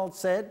 Thomas Arnold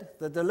said,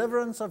 the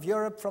deliverance of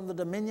Europe from the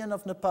dominion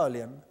of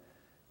Napoleon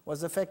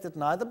was affected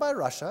neither by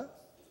Russia,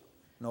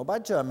 nor by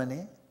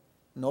Germany,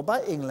 nor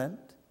by England,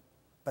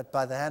 but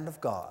by the hand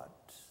of God.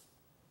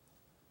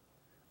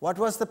 What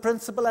was the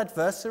principal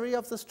adversary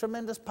of this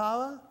tremendous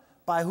power?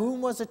 By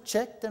whom was it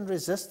checked and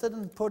resisted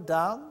and put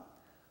down?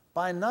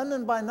 By none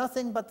and by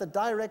nothing but the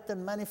direct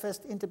and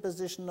manifest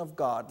interposition of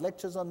God.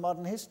 Lectures on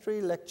Modern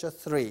History, Lecture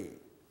 3.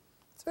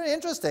 It's very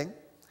interesting.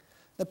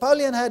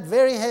 Napoleon had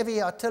very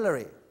heavy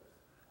artillery,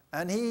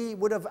 and he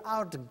would have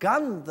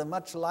outgunned the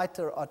much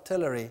lighter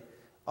artillery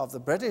of the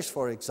British,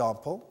 for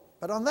example.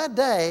 But on that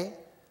day,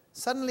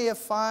 suddenly a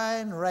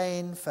fine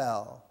rain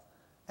fell,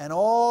 and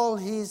all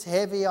his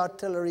heavy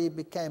artillery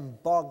became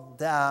bogged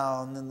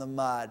down in the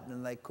mud,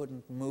 and they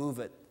couldn't move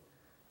it.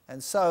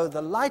 And so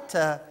the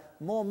lighter,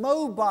 more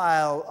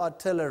mobile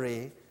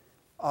artillery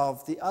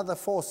of the other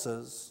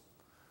forces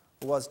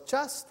was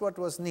just what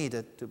was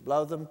needed to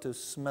blow them to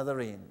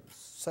smithereens.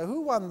 So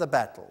who won the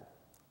battle?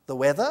 The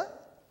weather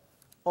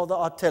or the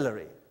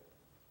artillery?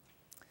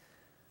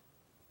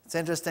 It's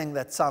interesting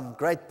that some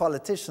great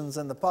politicians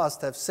in the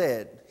past have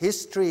said,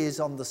 history is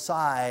on the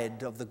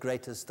side of the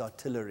greatest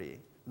artillery,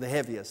 the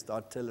heaviest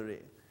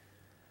artillery.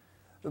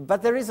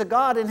 But there is a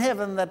God in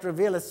heaven that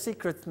revealeth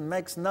secrets and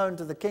makes known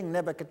to the king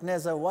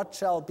Nebuchadnezzar what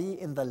shall be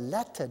in the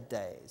latter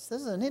days.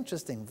 This is an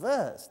interesting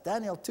verse,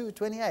 Daniel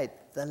 2:28,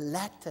 the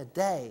latter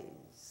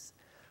days.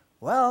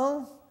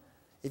 Well,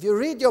 if you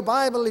read your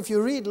Bible, if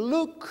you read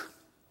Luke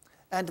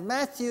and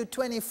Matthew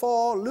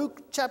 24,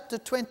 Luke chapter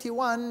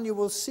 21, you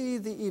will see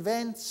the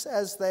events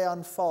as they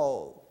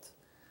unfold.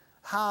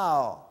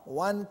 How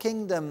one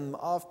kingdom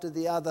after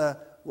the other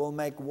will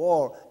make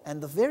war,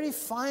 and the very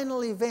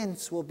final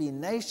events will be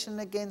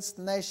nation against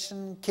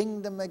nation,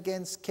 kingdom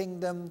against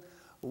kingdom,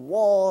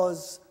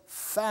 wars,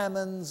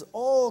 famines,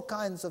 all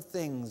kinds of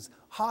things,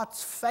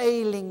 hearts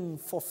failing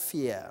for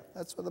fear.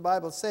 That's what the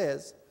Bible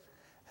says.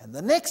 And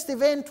the next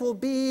event will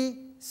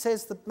be,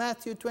 says the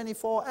Matthew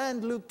 24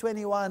 and Luke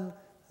 21,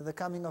 the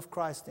coming of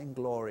Christ in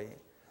glory,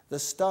 the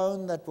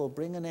stone that will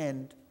bring an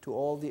end to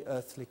all the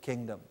earthly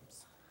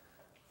kingdoms.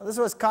 Well, this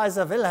was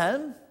Kaiser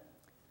Wilhelm.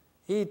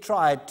 He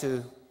tried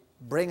to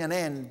bring an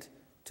end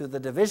to the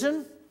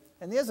division,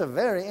 and here's a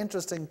very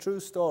interesting true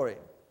story.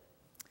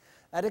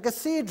 At a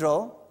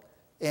cathedral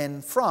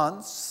in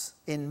France,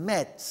 in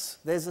Metz,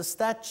 there's a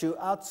statue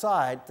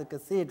outside the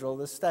cathedral,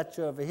 the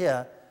statue over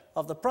here,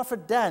 of the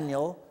prophet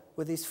Daniel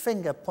with his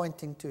finger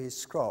pointing to his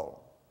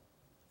scroll.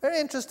 Very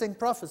interesting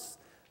prophet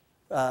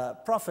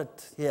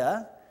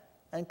here.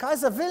 And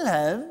Kaiser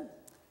Wilhelm,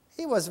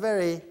 he was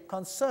very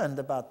concerned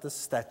about this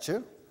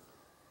statue.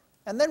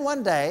 And then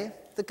one day,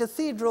 the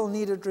cathedral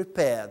needed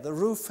repair. The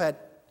roof had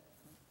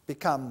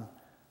become,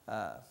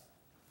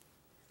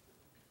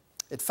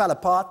 it fell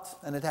apart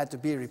and it had to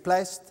be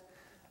replaced.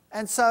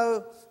 And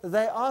so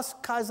they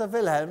asked Kaiser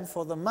Wilhelm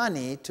for the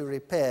money to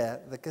repair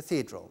the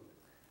cathedral.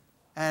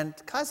 And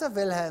Kaiser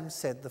Wilhelm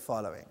said the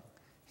following.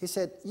 He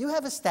said, you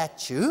have a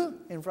statue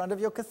in front of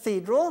your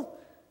cathedral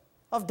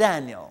of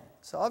Daniel.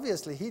 So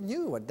obviously he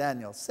knew what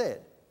Daniel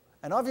said.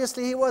 And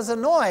obviously he was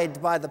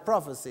annoyed by the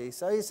prophecy.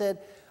 So he said,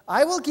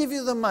 I will give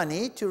you the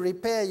money to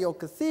repair your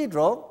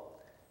cathedral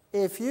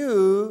if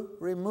you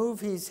remove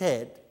his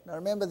head. Now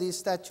remember, these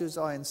statues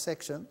are in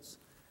sections,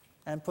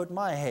 and put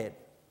my head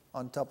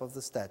on top of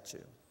the statue.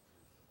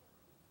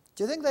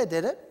 Do you think they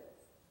did it?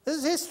 This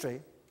is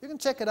history. You can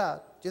check it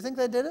out. Do you think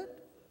they did it?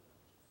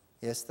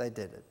 Yes, they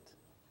did it.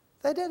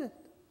 They did it.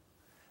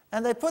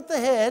 And they put the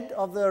head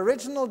of the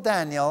original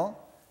Daniel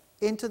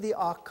into the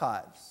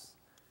archives.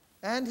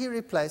 And he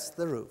replaced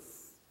the roof.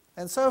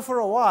 And so for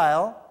a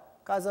while,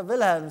 Kaiser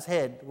Wilhelm's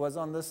head was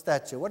on the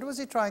statue. What was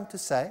he trying to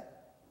say?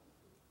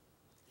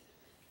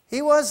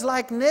 He was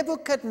like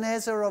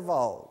Nebuchadnezzar of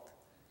old.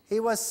 He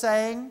was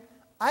saying,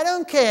 I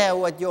don't care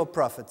what your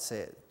prophet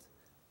said.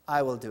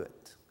 I will do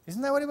it.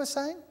 Isn't that what he was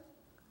saying?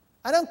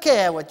 I don't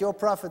care what your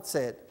prophet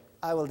said.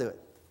 I will do it.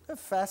 A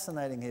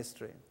fascinating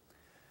history.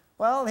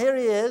 Well, here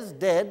he is,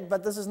 dead,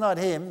 but this is not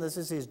him. This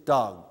is his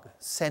dog,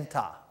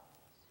 Centaur.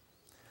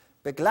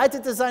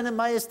 begleitete seine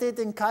Majestät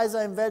den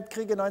Kaiser im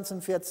Weltkriege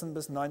 1914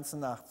 bis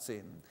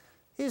 1918.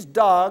 His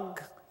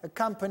dog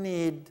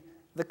accompanied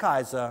the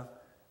Kaiser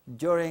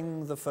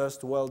during the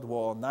First World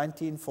War,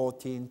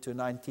 1914 to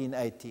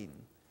 1918.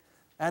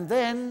 And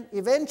then,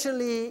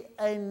 eventually,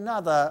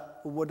 another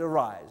would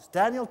arise.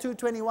 Daniel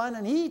 2:21,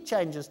 and he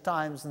changes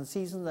times and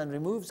seasons and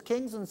removes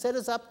kings and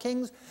setteth up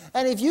kings.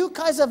 And if you,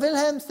 Kaiser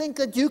Wilhelm, think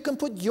that you can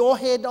put your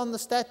head on the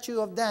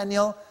statue of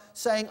Daniel,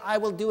 saying, I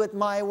will do it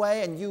my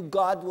way, and you,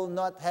 God, will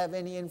not have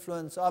any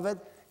influence of it,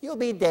 you'll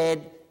be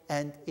dead,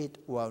 and it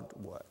won't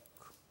work.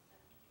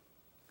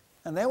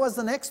 And there was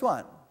the next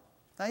one.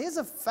 Now, here's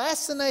a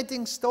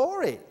fascinating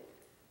story.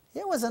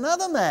 Here was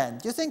another man.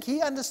 Do you think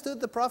he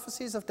understood the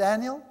prophecies of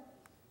Daniel?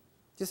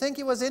 Do you think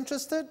he was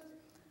interested?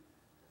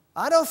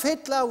 Adolf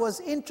Hitler was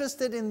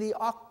interested in the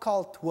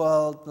occult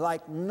world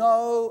like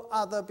no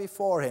other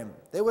before him.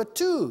 There were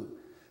two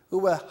who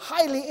were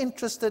highly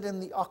interested in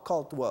the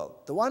occult world.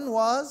 The one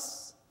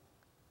was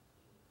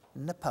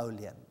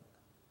Napoleon.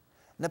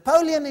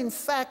 Napoleon, in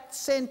fact,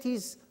 sent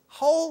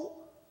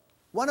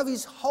one of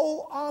his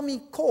whole army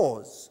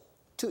corps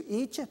to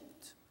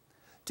Egypt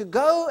to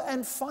go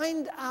and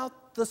find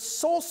out the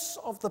source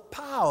of the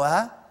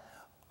power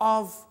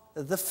of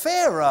the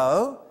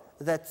Pharaoh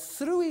that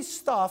threw his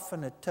staff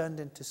and it turned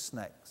into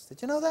snakes.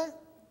 Did you know that?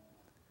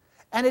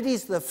 And it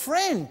is the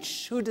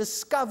French who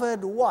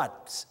discovered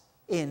what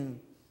in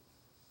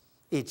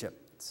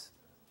Egypt?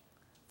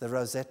 The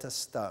Rosetta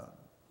Stone,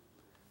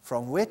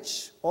 from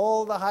which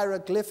all the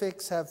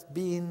hieroglyphics have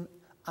been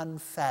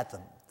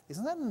unfathomed.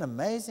 Isn't that an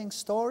amazing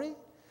story?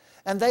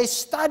 And they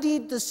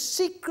studied the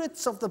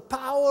secrets of the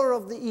power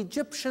of the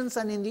Egyptians,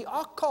 and in the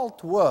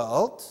occult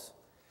world,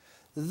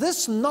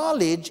 this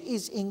knowledge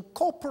is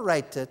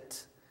incorporated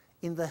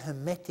in the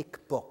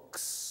Hermetic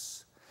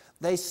books.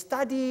 They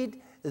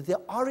studied the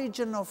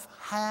origin of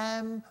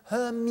Ham,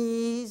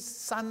 Hermes,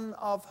 son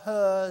of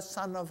Her,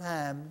 son of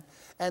Ham,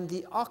 and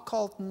the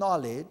occult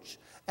knowledge,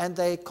 and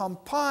they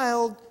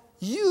compiled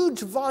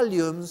huge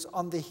volumes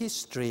on the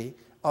history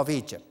of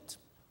Egypt.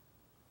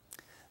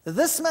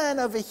 This man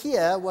over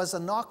here was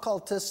an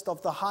occultist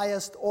of the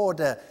highest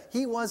order.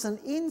 He was an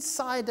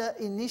insider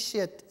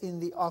initiate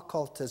in the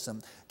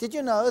occultism. Did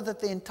you know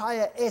that the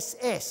entire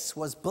SS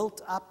was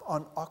built up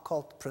on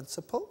occult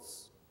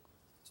principles?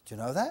 Did you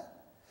know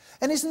that?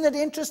 And isn't it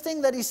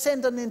interesting that he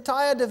sent an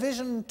entire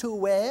division to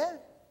where?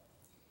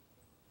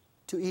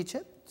 To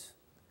Egypt.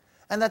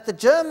 And that the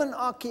German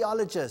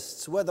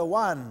archaeologists were the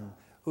one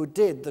who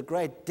did the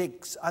great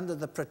digs under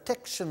the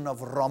protection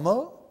of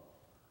Rommel.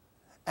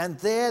 And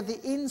there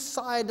the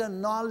insider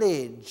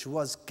knowledge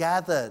was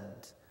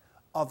gathered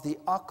of the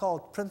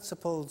occult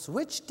principles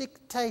which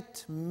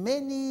dictate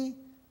many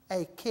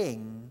a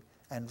king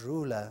and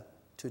ruler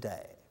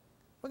today.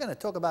 We're going to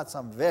talk about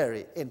some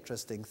very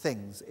interesting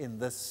things in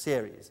this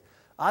series.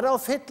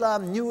 Adolf Hitler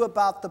knew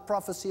about the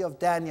prophecy of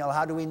Daniel.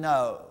 How do we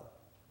know?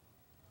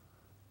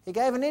 He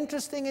gave an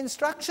interesting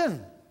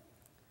instruction.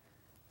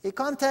 He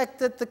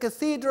contacted the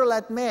cathedral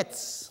at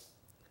Metz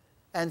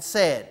and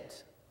said,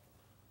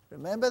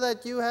 remember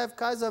that you have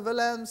Kaiser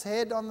Wilhelm's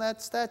head on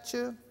that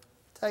statue?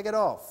 Take it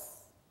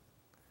off.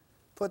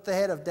 Put the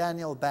head of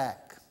Daniel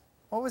back.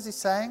 What was he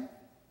saying?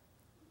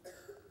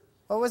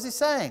 What was he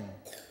saying?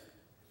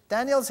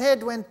 Daniel's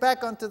head went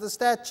back onto the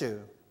statue.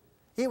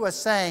 He was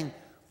saying,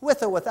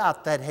 with or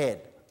without that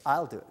head,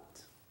 I'll do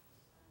it.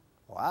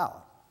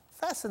 Wow.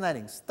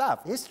 Fascinating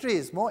stuff. History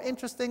is more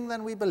interesting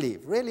than we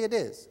believe. Really it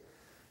is.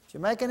 If you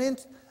make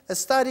a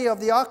study of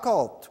the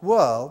occult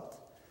world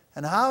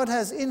and how it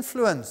has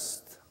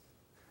influenced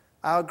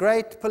our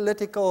great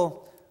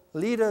political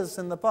leaders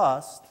in the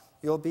past,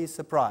 you'll be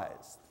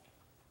surprised.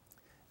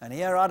 And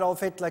here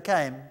Adolf Hitler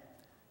came,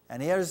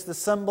 and here is the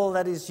symbol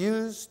that is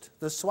used,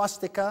 the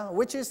swastika,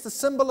 which is the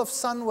symbol of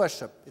sun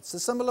worship. It's the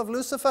symbol of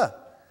Lucifer.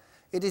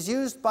 It is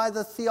used by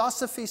the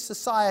Theosophy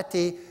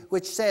Society,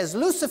 which says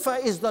Lucifer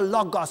is the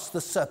Logos,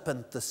 the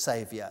serpent, the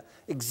savior.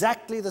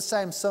 Exactly the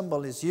same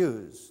symbol is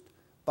used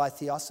by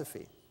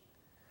Theosophy.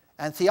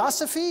 And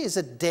Theosophy, is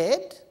it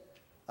dead?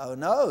 Oh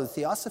no,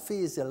 Theosophy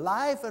is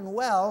alive and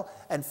well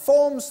and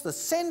forms the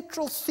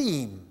central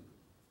theme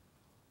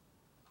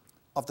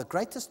of the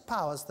greatest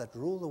powers that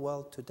rule the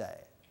world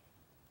today.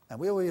 And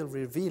we will be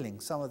revealing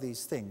some of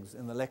these things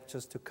in the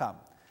lectures to come.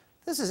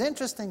 This is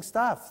interesting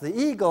stuff. The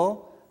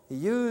eagle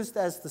used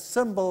as the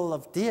symbol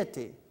of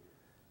deity.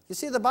 You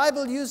see, the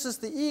Bible uses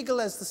the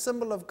eagle as the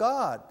symbol of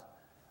God.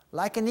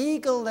 Like an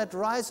eagle that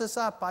rises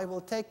up, I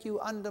will take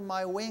you under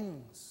my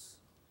wings.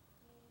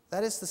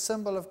 That is the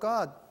symbol of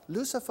God.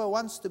 Lucifer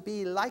wants to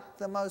be like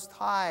the Most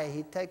High.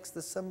 He takes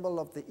the symbol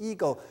of the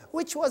eagle,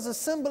 which was a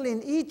symbol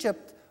in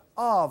Egypt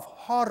of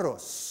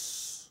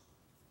Horus.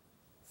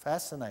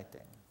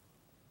 Fascinating.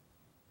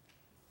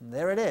 And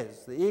there it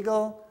is, the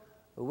eagle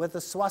with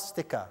the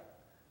swastika.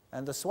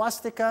 And the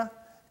swastika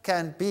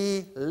can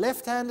be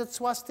left-handed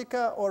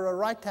swastika or a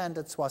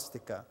right-handed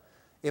swastika.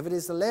 If it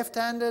is the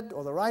left-handed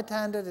or the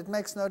right-handed, it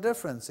makes no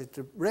difference. It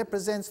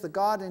represents the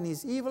God in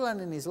his evil and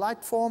in his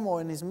light form,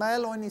 or in his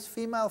male or in his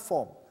female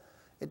form.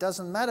 It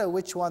doesn't matter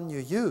which one you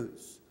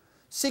use.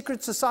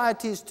 Secret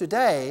societies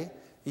today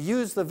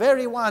use the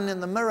very one in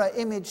the mirror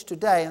image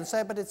today and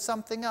say, but it's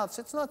something else.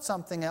 It's not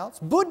something else.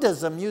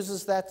 Buddhism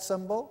uses that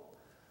symbol.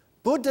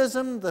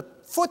 Buddhism, the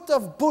foot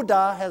of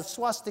Buddha has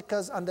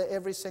swastikas under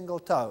every single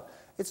toe.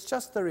 It's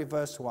just the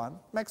reverse one.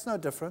 Makes no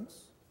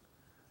difference.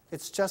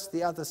 It's just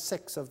the other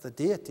sex of the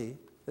deity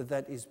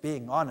that is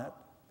being honored.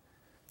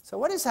 So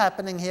what is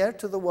happening here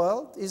to the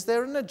world? Is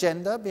there an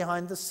agenda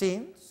behind the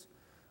scenes?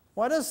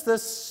 What does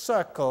this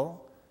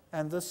circle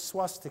and this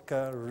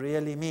swastika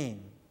really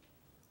mean?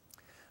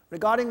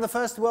 Regarding the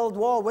First World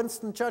War,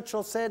 Winston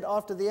Churchill said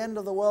after the end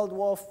of the World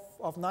War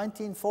of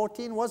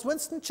 1914, was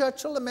Winston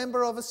Churchill a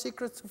member of a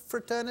secret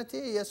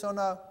fraternity, yes or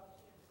no?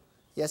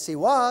 Yes, he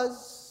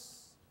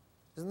was.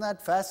 Isn't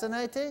that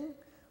fascinating?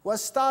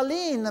 Was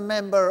Stalin a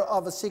member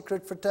of a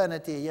secret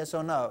fraternity, yes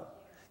or no?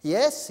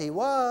 Yes, he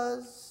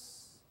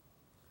was.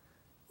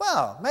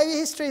 Well, maybe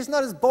history is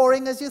not as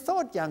boring as you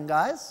thought, young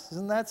guys.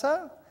 Isn't that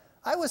so?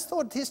 I always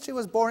thought history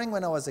was boring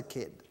when I was a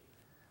kid.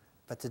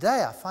 But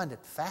today I find it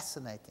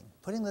fascinating,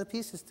 putting the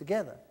pieces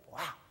together. Wow.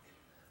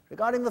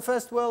 Regarding the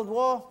First World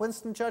War,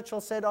 Winston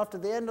Churchill said after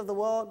the end of the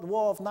World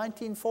War of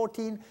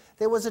 1914,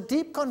 there was a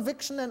deep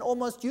conviction and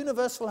almost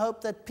universal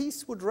hope that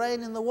peace would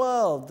reign in the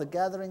world. The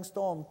Gathering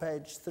Storm,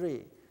 page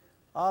 3.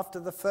 After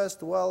the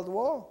First World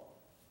War.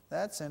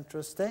 That's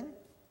interesting.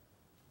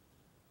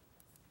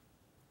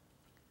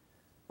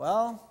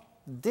 Well,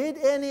 did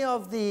any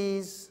of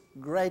these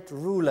great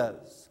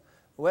rulers,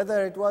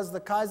 whether it was the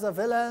Kaiser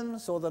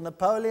Wilhelms or the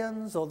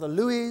Napoleons or the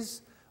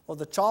Louis or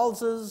the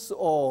Charleses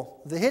or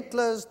the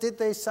Hitlers, did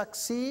they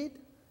succeed?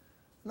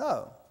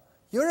 No.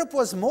 Europe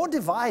was more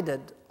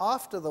divided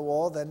after the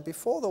war than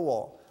before the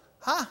war.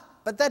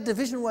 But that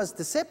division was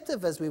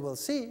deceptive, as we will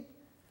see.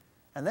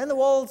 And then the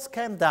walls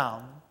came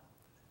down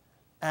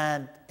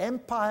and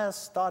empires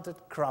started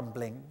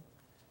crumbling,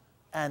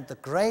 and the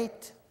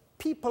great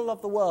people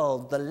of the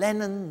world, the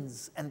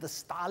Lenins and the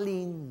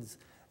Stalins,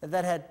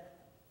 that had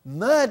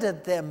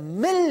murdered their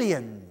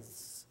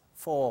millions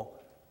for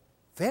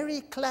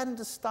very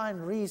clandestine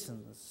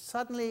reasons,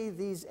 suddenly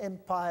these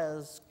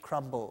empires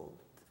crumbled.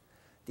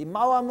 Die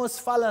Mauer muss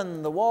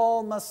fallen, the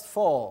wall must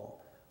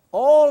fall.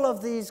 All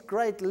of these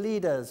great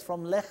leaders,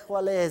 from Lech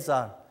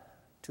Walesa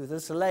to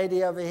this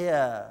lady over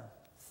here,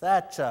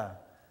 Thatcher,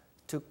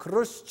 to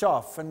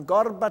Khrushchev and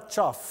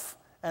Gorbachev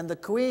and the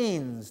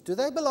queens, do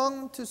they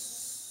belong to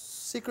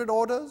secret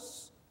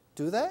orders?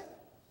 Do they?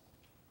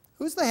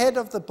 Who's the head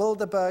of the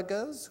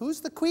Bilderbergers?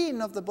 Who's the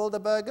queen of the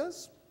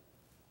Bilderbergers?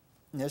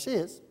 Yes, she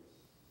is.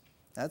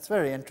 That's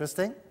very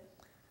interesting.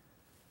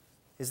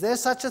 Is there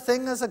such a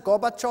thing as a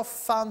Gorbachev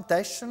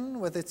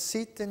Foundation with its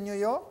seat in New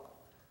York?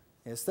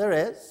 Yes, there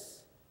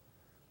is.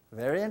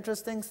 Very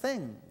interesting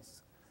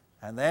things.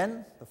 And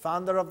then the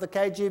founder of the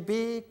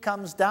KGB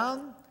comes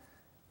down.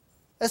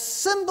 A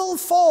symbol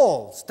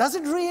falls. Does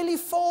it really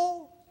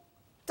fall?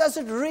 Does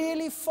it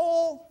really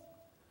fall?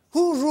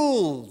 Who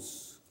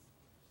rules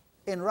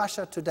in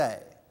Russia today?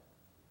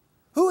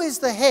 Who is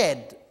the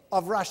head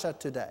of Russia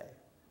today?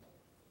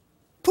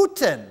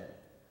 Putin.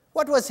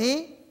 What was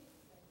he?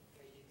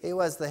 He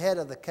was the head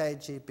of the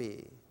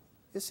KGB.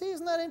 You see,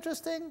 isn't that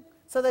interesting?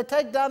 So they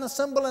take down a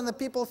symbol and the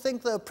people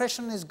think the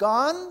oppression is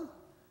gone,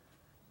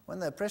 when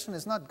the oppression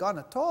is not gone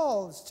at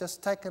all. It's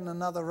just taken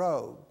another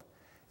robe.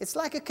 It's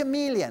like a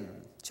chameleon,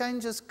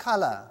 changes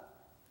color,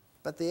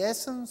 but the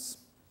essence,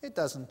 it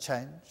doesn't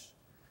change.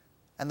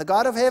 And the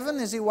God of heaven,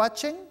 is he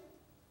watching?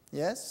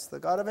 Yes, the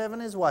God of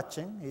heaven is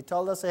watching. He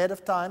told us ahead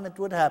of time it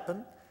would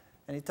happen,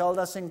 and he told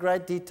us in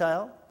great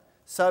detail.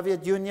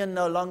 Soviet Union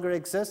no longer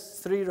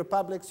exists. 3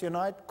 republics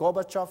unite.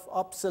 Gorbachev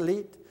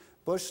obsolete.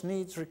 Bush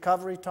needs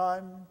recovery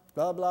time.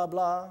 Blah, blah,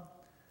 blah.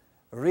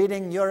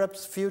 Reading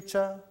Europe's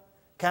future.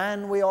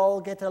 Can we all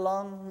get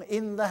along?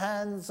 In the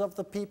hands of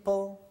the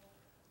people.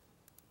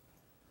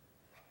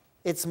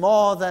 It's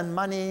more than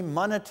money,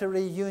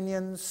 monetary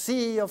union,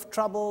 sea of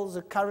troubles,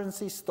 a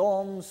currency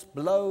storms,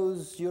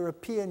 blows,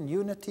 European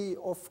unity,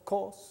 of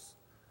course.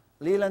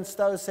 Leland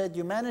Stowe said,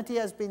 humanity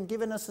has been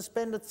given a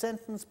suspended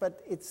sentence,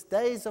 but its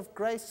days of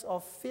grace are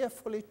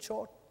fearfully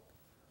short,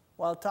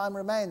 while time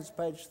remains,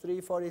 page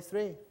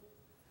 343.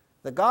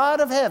 The God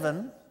of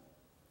heaven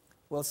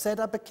will set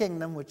up a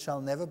kingdom which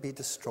shall never be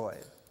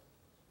destroyed.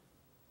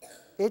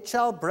 It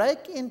shall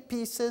break in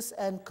pieces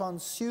and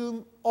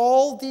consume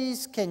all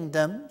these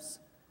kingdoms,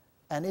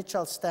 and it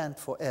shall stand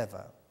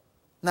forever.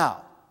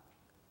 Now,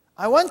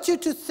 I want you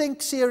to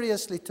think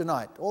seriously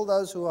tonight, all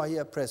those who are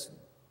here present.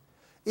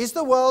 Is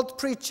the world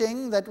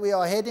preaching that we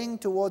are heading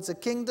towards a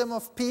kingdom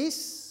of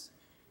peace?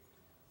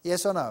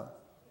 Yes or no?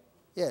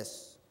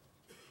 Yes.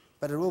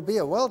 But it will be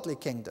a worldly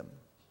kingdom.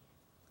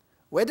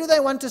 Where do they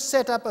want to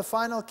set up a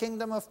final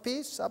kingdom of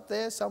peace? Up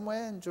there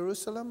somewhere in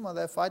Jerusalem? Are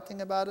they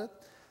fighting about it?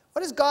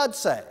 What does God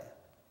say?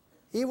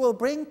 He will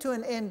bring to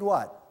an end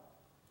what?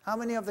 How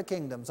many of the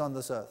kingdoms on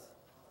this earth?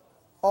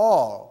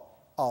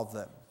 All of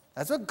them.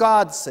 That's what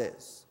God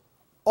says.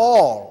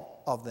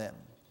 All of them.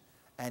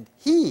 And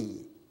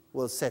he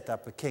will set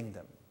up a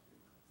kingdom.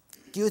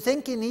 Do you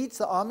think he needs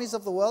the armies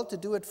of the world to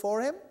do it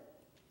for him?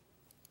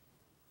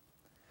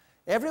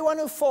 Everyone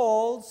who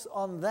falls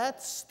on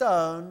that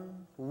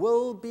stone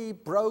will be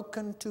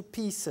broken to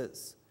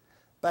pieces,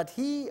 but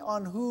he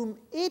on whom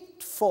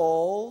it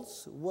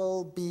falls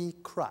will be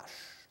crushed.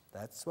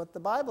 That's what the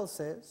Bible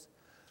says.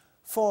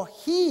 For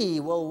he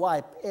will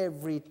wipe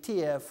every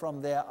tear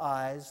from their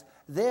eyes.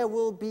 There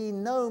will be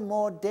no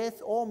more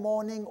death or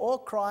mourning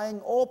or crying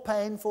or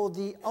pain, for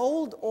the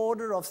old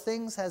order of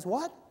things has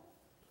what?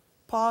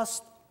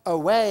 Passed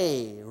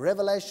away.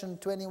 Revelation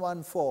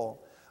 21:4.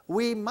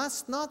 We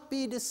must not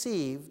be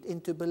deceived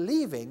into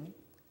believing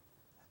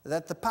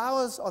that the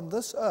powers on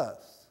this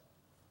earth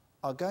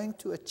are going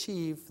to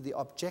achieve the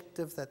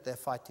objective that they're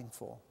fighting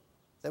for.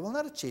 They will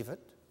not achieve it.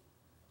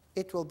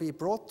 It will be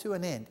brought to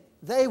an end.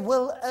 They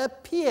will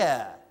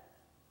appear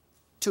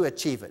to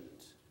achieve it.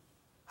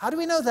 How do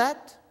we know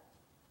that?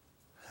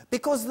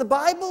 Because the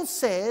Bible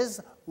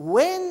says,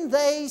 when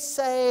they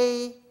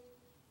say,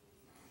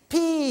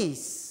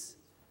 peace,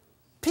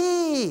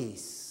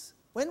 peace.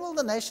 When will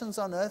the nations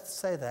on earth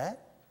say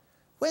that?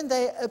 When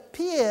they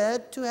appear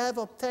to have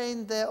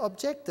obtained their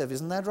objective.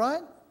 Isn't that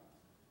right?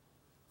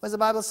 What does the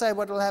Bible say?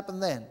 What will happen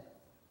then?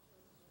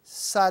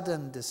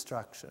 Sudden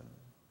destruction.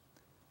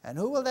 And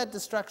who will that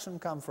destruction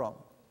come from?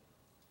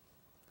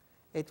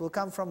 It will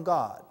come from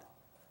God.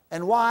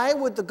 And why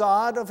would the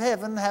God of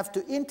heaven have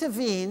to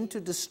intervene to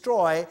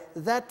destroy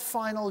that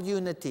final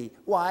unity?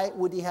 Why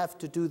would he have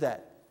to do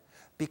that?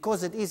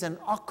 Because it is an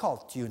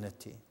occult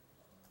unity.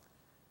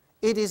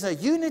 It is a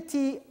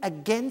unity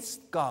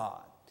against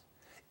God.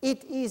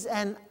 It is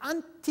an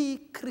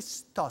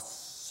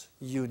anti-Christos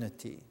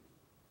unity.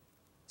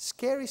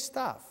 Scary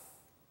stuff.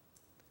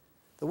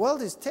 The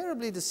world is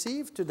terribly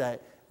deceived today.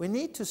 We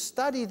need to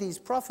study these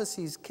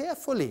prophecies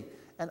carefully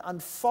and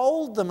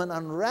unfold them and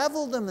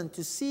unravel them and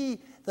to see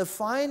the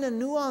finer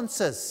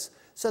nuances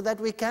so that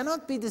we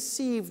cannot be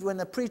deceived when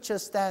a preacher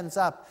stands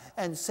up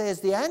and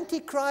says the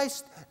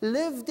Antichrist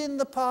lived in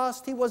the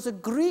past. He was a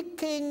Greek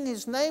king.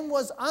 His name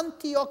was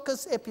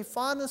Antiochus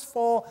Epiphanes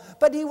IV,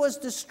 but he was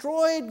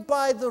destroyed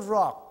by the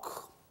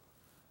rock.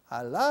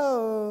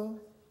 Hello?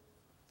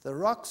 The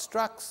rock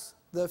struck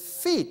the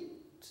feet.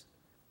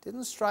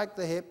 Didn't strike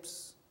the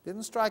hips.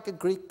 Didn't strike a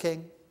Greek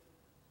king.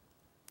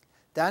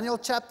 Daniel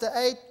chapter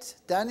 8,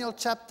 Daniel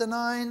chapter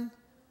 9.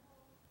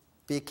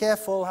 Be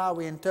careful how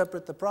we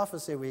interpret the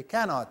prophecy. We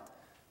cannot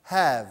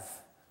have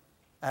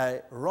a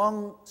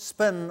wrong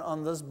spin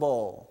on this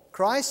ball.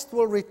 Christ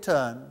will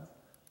return,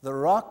 the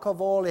rock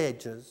of all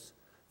ages.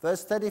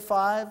 Verse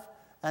 35,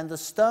 and the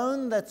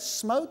stone that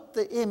smote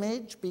the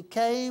image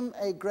became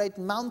a great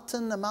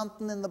mountain, a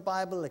mountain in the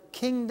Bible, a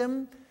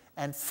kingdom,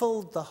 and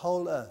filled the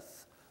whole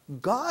earth.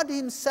 God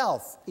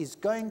himself is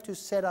going to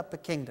set up a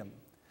kingdom.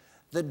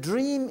 The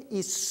dream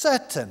is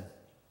certain,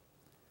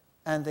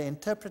 and the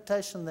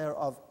interpretation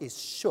thereof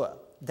is sure.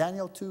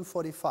 Daniel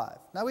 2:45.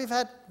 Now we've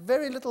had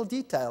very little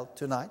detail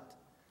tonight,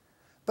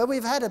 but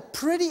we've had a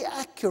pretty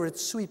accurate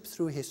sweep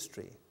through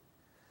history.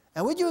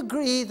 And would you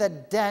agree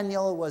that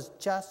Daniel was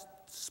just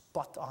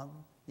spot on?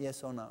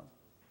 Yes or no?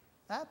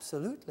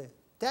 Absolutely.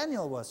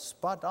 Daniel was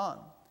spot on.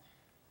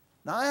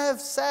 Now I have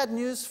sad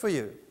news for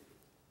you.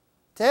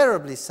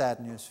 Terribly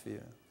sad news for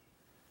you.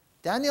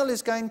 Daniel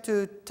is going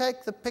to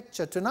take the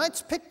picture.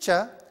 Tonight's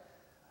picture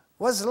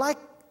was like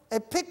a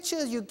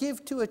picture you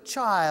give to a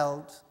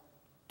child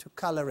to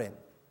color in.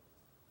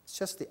 It's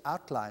just the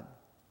outline.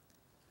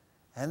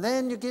 And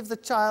then you give the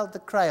child the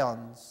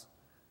crayons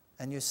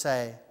and you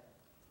say,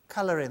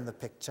 color in the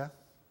picture.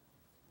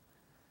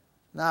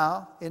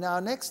 Now, in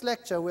our next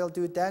lecture, we'll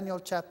do Daniel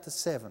chapter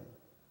 7.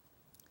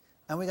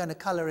 And we're going to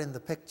color in the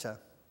picture.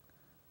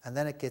 And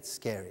then it gets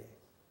scary.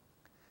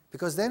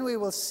 Because then we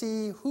will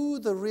see who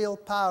the real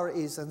power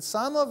is. And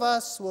some of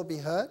us will be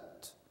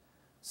hurt.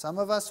 Some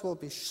of us will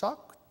be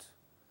shocked.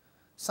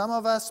 Some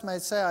of us may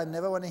say, I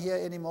never want to hear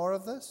any more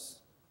of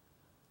this.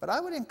 But I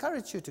would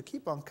encourage you to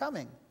keep on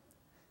coming.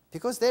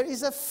 Because there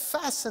is a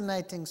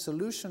fascinating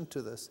solution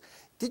to this.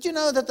 Did you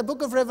know that the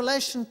book of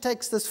Revelation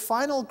takes this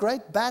final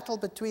great battle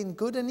between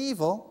good and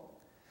evil,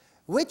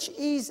 which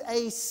is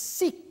a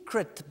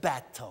secret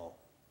battle?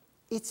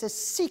 It's a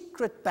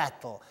secret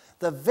battle.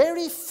 The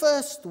very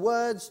first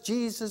words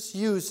Jesus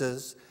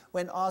uses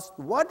when asked,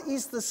 what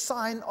is the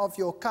sign of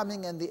your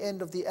coming and the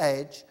end of the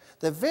age?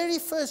 The very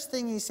first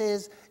thing he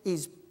says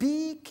is,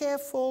 be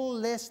careful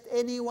lest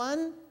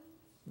anyone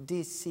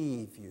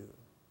deceive you.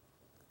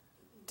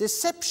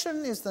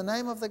 Deception is the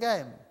name of the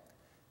game.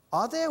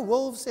 Are there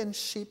wolves in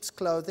sheep's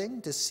clothing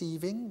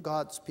deceiving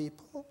God's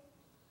people?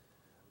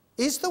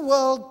 Is the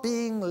world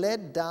being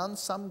led down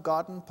some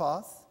garden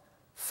path,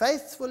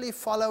 faithfully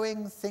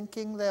following,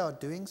 thinking they are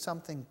doing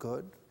something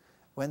good,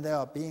 when they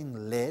are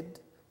being led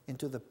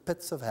into the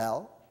pits of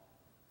hell?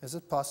 Is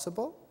it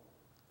possible?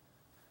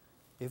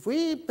 If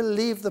we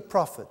believe the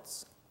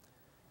prophets,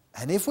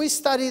 and if we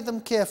study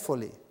them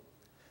carefully,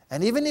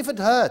 and even if it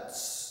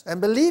hurts,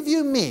 and believe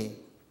you me,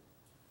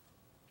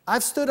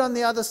 I've stood on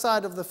the other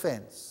side of the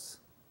fence.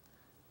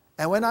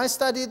 And when I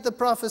studied the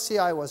prophecy,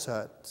 I was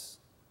hurt.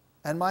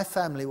 And my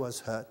family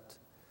was hurt.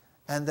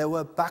 and there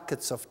were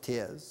buckets of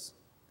tears.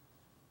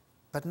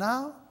 But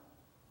now,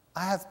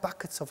 I have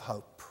buckets of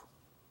hope.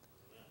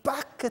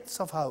 Buckets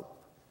of hope.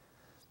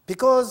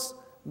 Because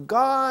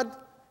God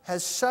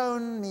has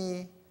shown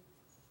me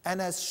and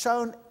has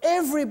shown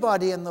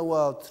everybody in the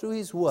world through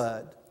His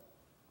Word,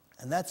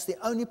 and that's the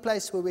only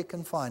place where we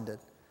can find it,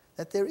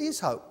 that there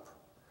is hope.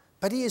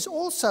 But He has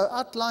also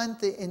outlined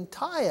the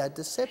entire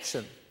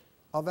deception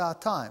of our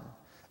time,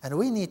 and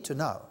we need to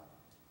know.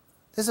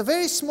 There's a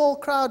very small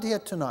crowd here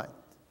tonight,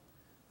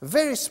 a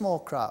very small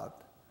crowd.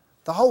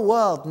 The whole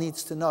world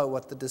needs to know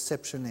what the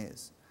deception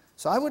is.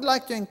 So I would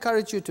like to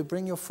encourage you to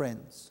bring your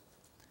friends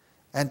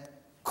and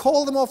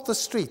call them off the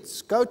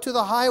streets, go to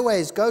the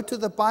highways, go to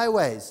the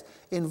byways,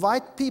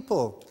 invite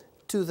people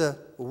to the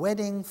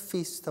wedding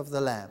feast of the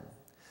Lamb.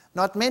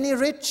 Not many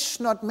rich,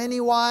 not many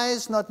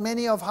wise, not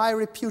many of high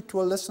repute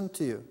will listen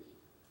to you.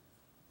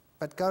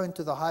 But go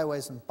into the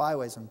highways and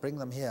byways and bring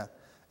them here,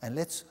 and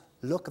let's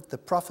look at the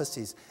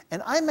prophecies.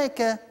 And I make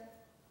a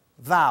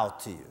vow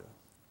to you.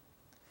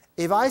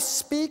 If I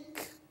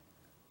speak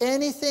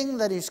anything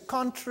that is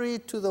contrary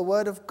to the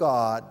Word of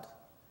God,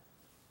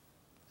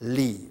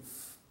 leave.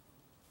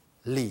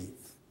 Leave.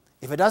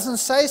 If it doesn't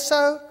say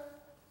so,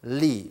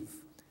 leave.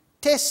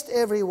 Test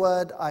every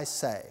word I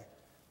say.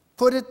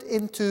 Put it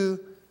into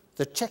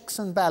the checks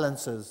and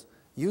balances.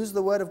 Use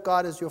the Word of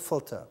God as your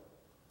filter.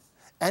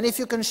 And if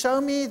you can show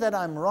me that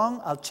I'm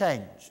wrong, I'll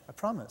change. I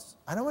promise.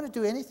 I don't want to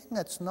do anything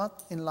that's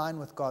not in line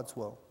with God's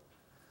will.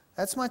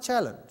 That's my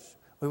challenge.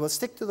 We will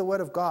stick to the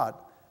Word of God,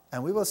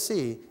 and we will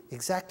see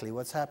exactly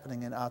what's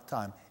happening in our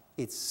time.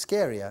 It's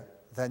scarier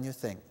than you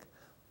think.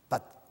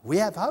 But we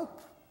have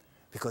hope,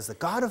 because the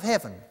God of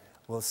heaven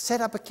will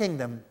set up a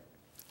kingdom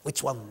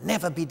which will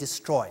never be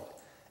destroyed.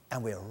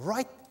 And we're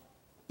right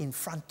in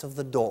front of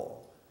the door.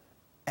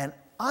 And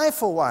I,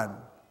 for one,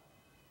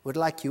 would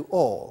like you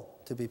all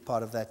to be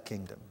part of that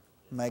kingdom.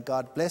 May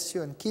God bless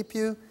you and keep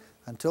you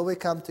until we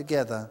come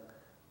together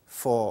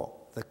for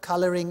the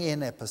coloring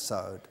in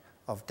episode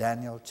of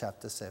Daniel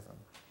chapter 7.